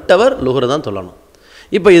 அதை விட்டவர் லுஹர் தான் சொல்லணும்.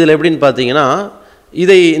 இப்போ இதில் எப்படின்னு பார்த்தீங்கன்னா,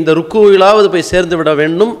 இதை இந்த ருக்குவிலாவது போய் சேர்ந்து விட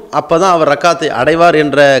வேண்டும், அப்போ தான் அவர் ரக்காத்தை அடைவார்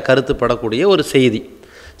என்ற கருத்து படக்கூடிய ஒரு செய்தி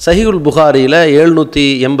சஹீஹுல் புகாரியில்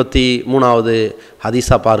 783வது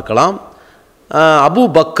ஹதீஸாக பார்க்கலாம். அபு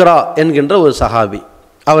பக்ரா என்கின்ற ஒரு சஹாபி,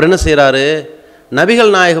 அவர் என்ன செய்கிறாரு? நபிகள்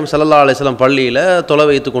நாயகம் ஸல்லல்லாஹு அலைஹி வஸல்லம் பள்ளியில் தொலை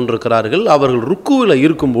வைத்து கொண்டிருக்கிறார்கள். அவர்கள் ருக்குவில்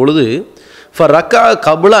இருக்கும் பொழுது ரக்கா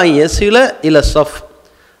கபுலா யசில இல சஃப்,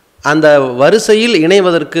 அந்த வரிசையில்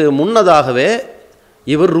இணைவதற்கு முன்னதாகவே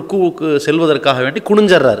இவர் ருக்குவுக்கு செல்வதற்காக வேண்டி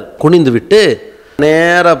குனிஞ்சிட்றாரு. குனிந்து விட்டு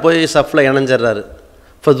நேராக போய் சஃப்பில் இணைஞ்சிட்றாரு.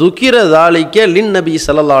 ஃபதுக்கிர தாலிக்க லின் நபி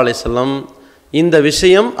ஸல்லல்லாஹு அலைஹி வஸல்லம், இந்த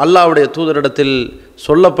விஷயம் அல்லாஹ்வுடைய தூதரிடத்தில்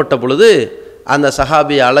சொல்லப்பட்ட பொழுது அந்த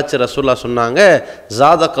சஹாபியை அழைச்சி ரசூல்லா சொன்னாங்க,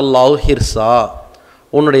 ஜாதக்கல்லாஹு ஹிர்ஸா,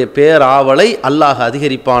 உன்னுடைய பேராவலை அல்லாஹ்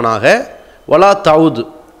அதிகரிப்பானாக, வலா தவுது,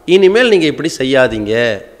 இனிமேல் நீங்கள் இப்படி செய்யாதீங்க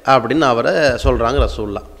அப்படின்னு அவரை சொல்கிறாங்க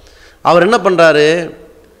ரசூல்லா. அவர் என்ன பண்ணுறாரு?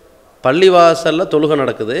 பள்ளிவாசலில் தொழுகை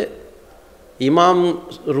நடக்குது, இமாம்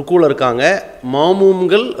ருக்கூவில் இருக்காங்க,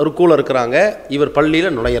 மாமூம்கள் ருக்கூவில் இருக்கிறாங்க, இவர்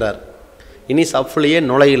பள்ளியில் நுழையிறார். இனி சஃப்லையே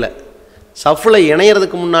நுழையில. சஃப்பில்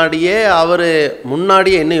இணையிறதுக்கு முன்னாடியே அவர்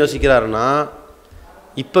முன்னாடியே என்ன யோசிக்கிறாருன்னா,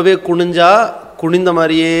 இப்போவே குனிஞ்சா குனிந்த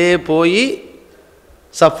மாதிரியே போய்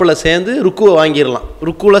சஃப்பில் சேர்ந்து ருக்குவை வாங்கிடலாம்,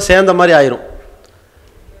 ருக்குவில் சேர்ந்த மாதிரி ஆயிரும்.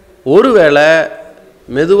 ஒருவேளை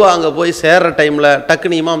மெதுவாக அங்கே போய் சேர்ற டைமில்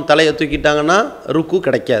டக்குனு இமாம் தலையை தூக்கிட்டாங்கன்னா ருக்கு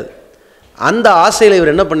கிடைக்காது. அந்த ஆசையில்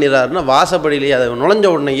இவர் என்ன பண்ணிடுறாருன்னா, வாசப்படியிலேயே அதை நுழைஞ்ச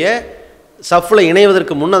உடனேயே சஃப்பில்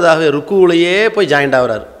இணைவதற்கு முன்னதாகவே ருக்குவிலேயே போய் ஜாயிண்ட்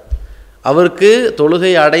ஆகிறார். அவருக்கு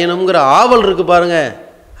தொழுகை அடையணுங்கிற ஆவல் இருக்குது பாருங்கள்,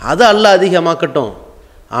 அதை அல்லாஹ் அதிகமாக்கட்டும்.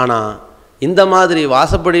 ஆனால் இந்த மாதிரி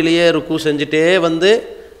வாசப்படியிலேயே ருக்கு செஞ்சுட்டே வந்து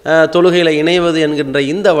தொழுகையில் இணைவது என்கின்ற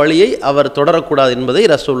இந்த வழியை அவர் தொடரக்கூடாது என்பதை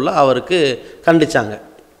ரசூலுல்லாஹ் அவருக்கு கண்டித்தாங்க.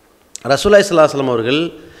 ரசூலுல்லாஹி ஸல்லல்லாஹு அலைஹி வஸல்லம் அவர்கள்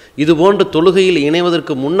இதுபோன்று தொழுகையில்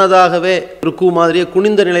இணைவதற்கு முன்னதாகவே ருக்கு மாதிரியே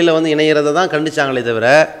குனிந்த நிலையில் வந்து இணைகிறத தான் கண்டிச்சாங்களே தவிர,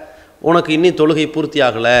 உனக்கு இன்னும் தொழுகை பூர்த்தி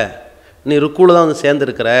ஆகலை, நீ ருக்குவில் தான் வந்து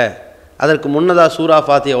சேர்ந்துருக்கிற, அதற்கு முன்னதாக சூரா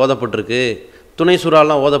ஃபாத்திஹா ஓதப்பட்டிருக்கு, துணை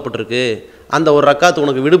சூறாலாம் ஓதப்பட்டிருக்கு, அந்த ஒரு ரக்காத்து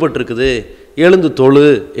உனக்கு விடுபட்டிருக்குது, எழுந்து தொழு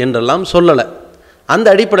என்றெல்லாம் சொல்லலை. அந்த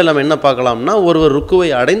அடிப்படையில் நம்ம என்ன பார்க்கலாம்னா, ஒருவர் ருக்குவை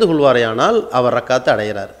அடைந்து கொள்வாரையானால் அவர் ரக்காத்தை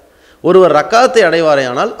அடைகிறார், ஒருவர் ரக்காத்தை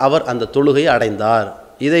அடைவாரையானால் அவர் அந்த தொழுகையை அடைந்தார்.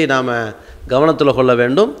 இதை நாம் கவனத்தில் கொள்ள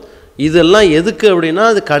வேண்டும். இதெல்லாம் எதுக்கு அப்படின்னா,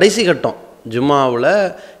 அது கடைசி கட்டம். ஜும்மாவில்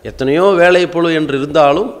எத்தனையோ வேலை பொழு என்று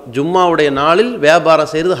இருந்தாலும் ஜும்மாவுடைய நாளில்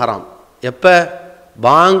வியாபாரம் செய்கிறது ஹராம். எப்போ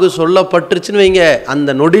பாங்கு சொல்லப்பட்டுருச்சுன்னு வைங்க, அந்த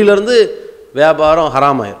நொடியிலேருந்து வியாபாரம்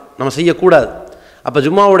ஹராமாயிரும், நம்ம செய்யக்கூடாது. அப்போ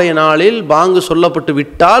ஜும்மாவுடைய நாளில் பாங்கு சொல்லப்பட்டு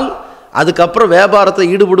விட்டால் அதுக்கப்புறம் வியாபாரத்தை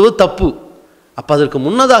ஈடுபடுவது தப்பு. அப்போ அதற்கு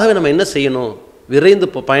முன்னதாகவே நம்ம என்ன செய்யணும்? விரைந்து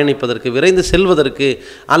பயணிப்பதற்கு, விரைந்து செல்வதற்கு,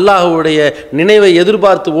 அல்லாஹ்வுடைய நினைவை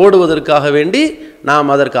எதிர்பார்த்து ஓடுவதற்காக வேண்டி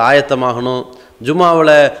நாம் அதற்கு ஆயத்தமாகணும்.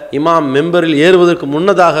 ஜும்மாவில் இமாம் மெம்பரில் ஏறுவதற்கு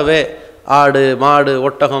முன்னதாகவே ஆடு, மாடு,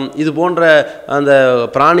 ஒட்டகம் இது போன்ற அந்த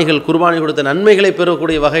பிராணிகள் குர்பானி கொடுத்த நன்மைகளை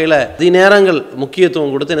பெறக்கூடிய வகையில் நேரங்கள்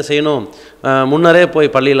முக்கியத்துவம் கொடுத்து என்ன செய்யணும்? முன்னரே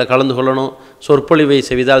போய் பள்ளியில் கலந்து கொள்ளணும், சொற்பொழிவை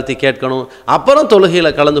செவிதாழ்த்தி கேட்கணும், அப்புறம்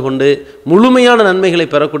தொழுகையில் கலந்து கொண்டு முழுமையான நன்மைகளை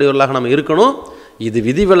பெறக்கூடியவர்களாக நம்ம இருக்கணும். இது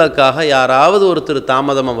விதிவிலக்காக யாராவது ஒருத்தர்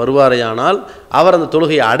தாமதமாக வருவாரையானால் அவர் அந்த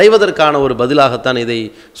தொழுகையை அடைவதற்கான ஒரு பதிலாகத்தான் இதை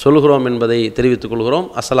சொல்கிறோம் என்பதை தெரிவித்துக் கொள்கிறோம்.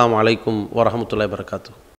 அஸ்ஸலாமு அலைக்கும் வரஹ்மத்துல்லாஹி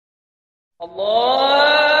வபரகாத்துஹு.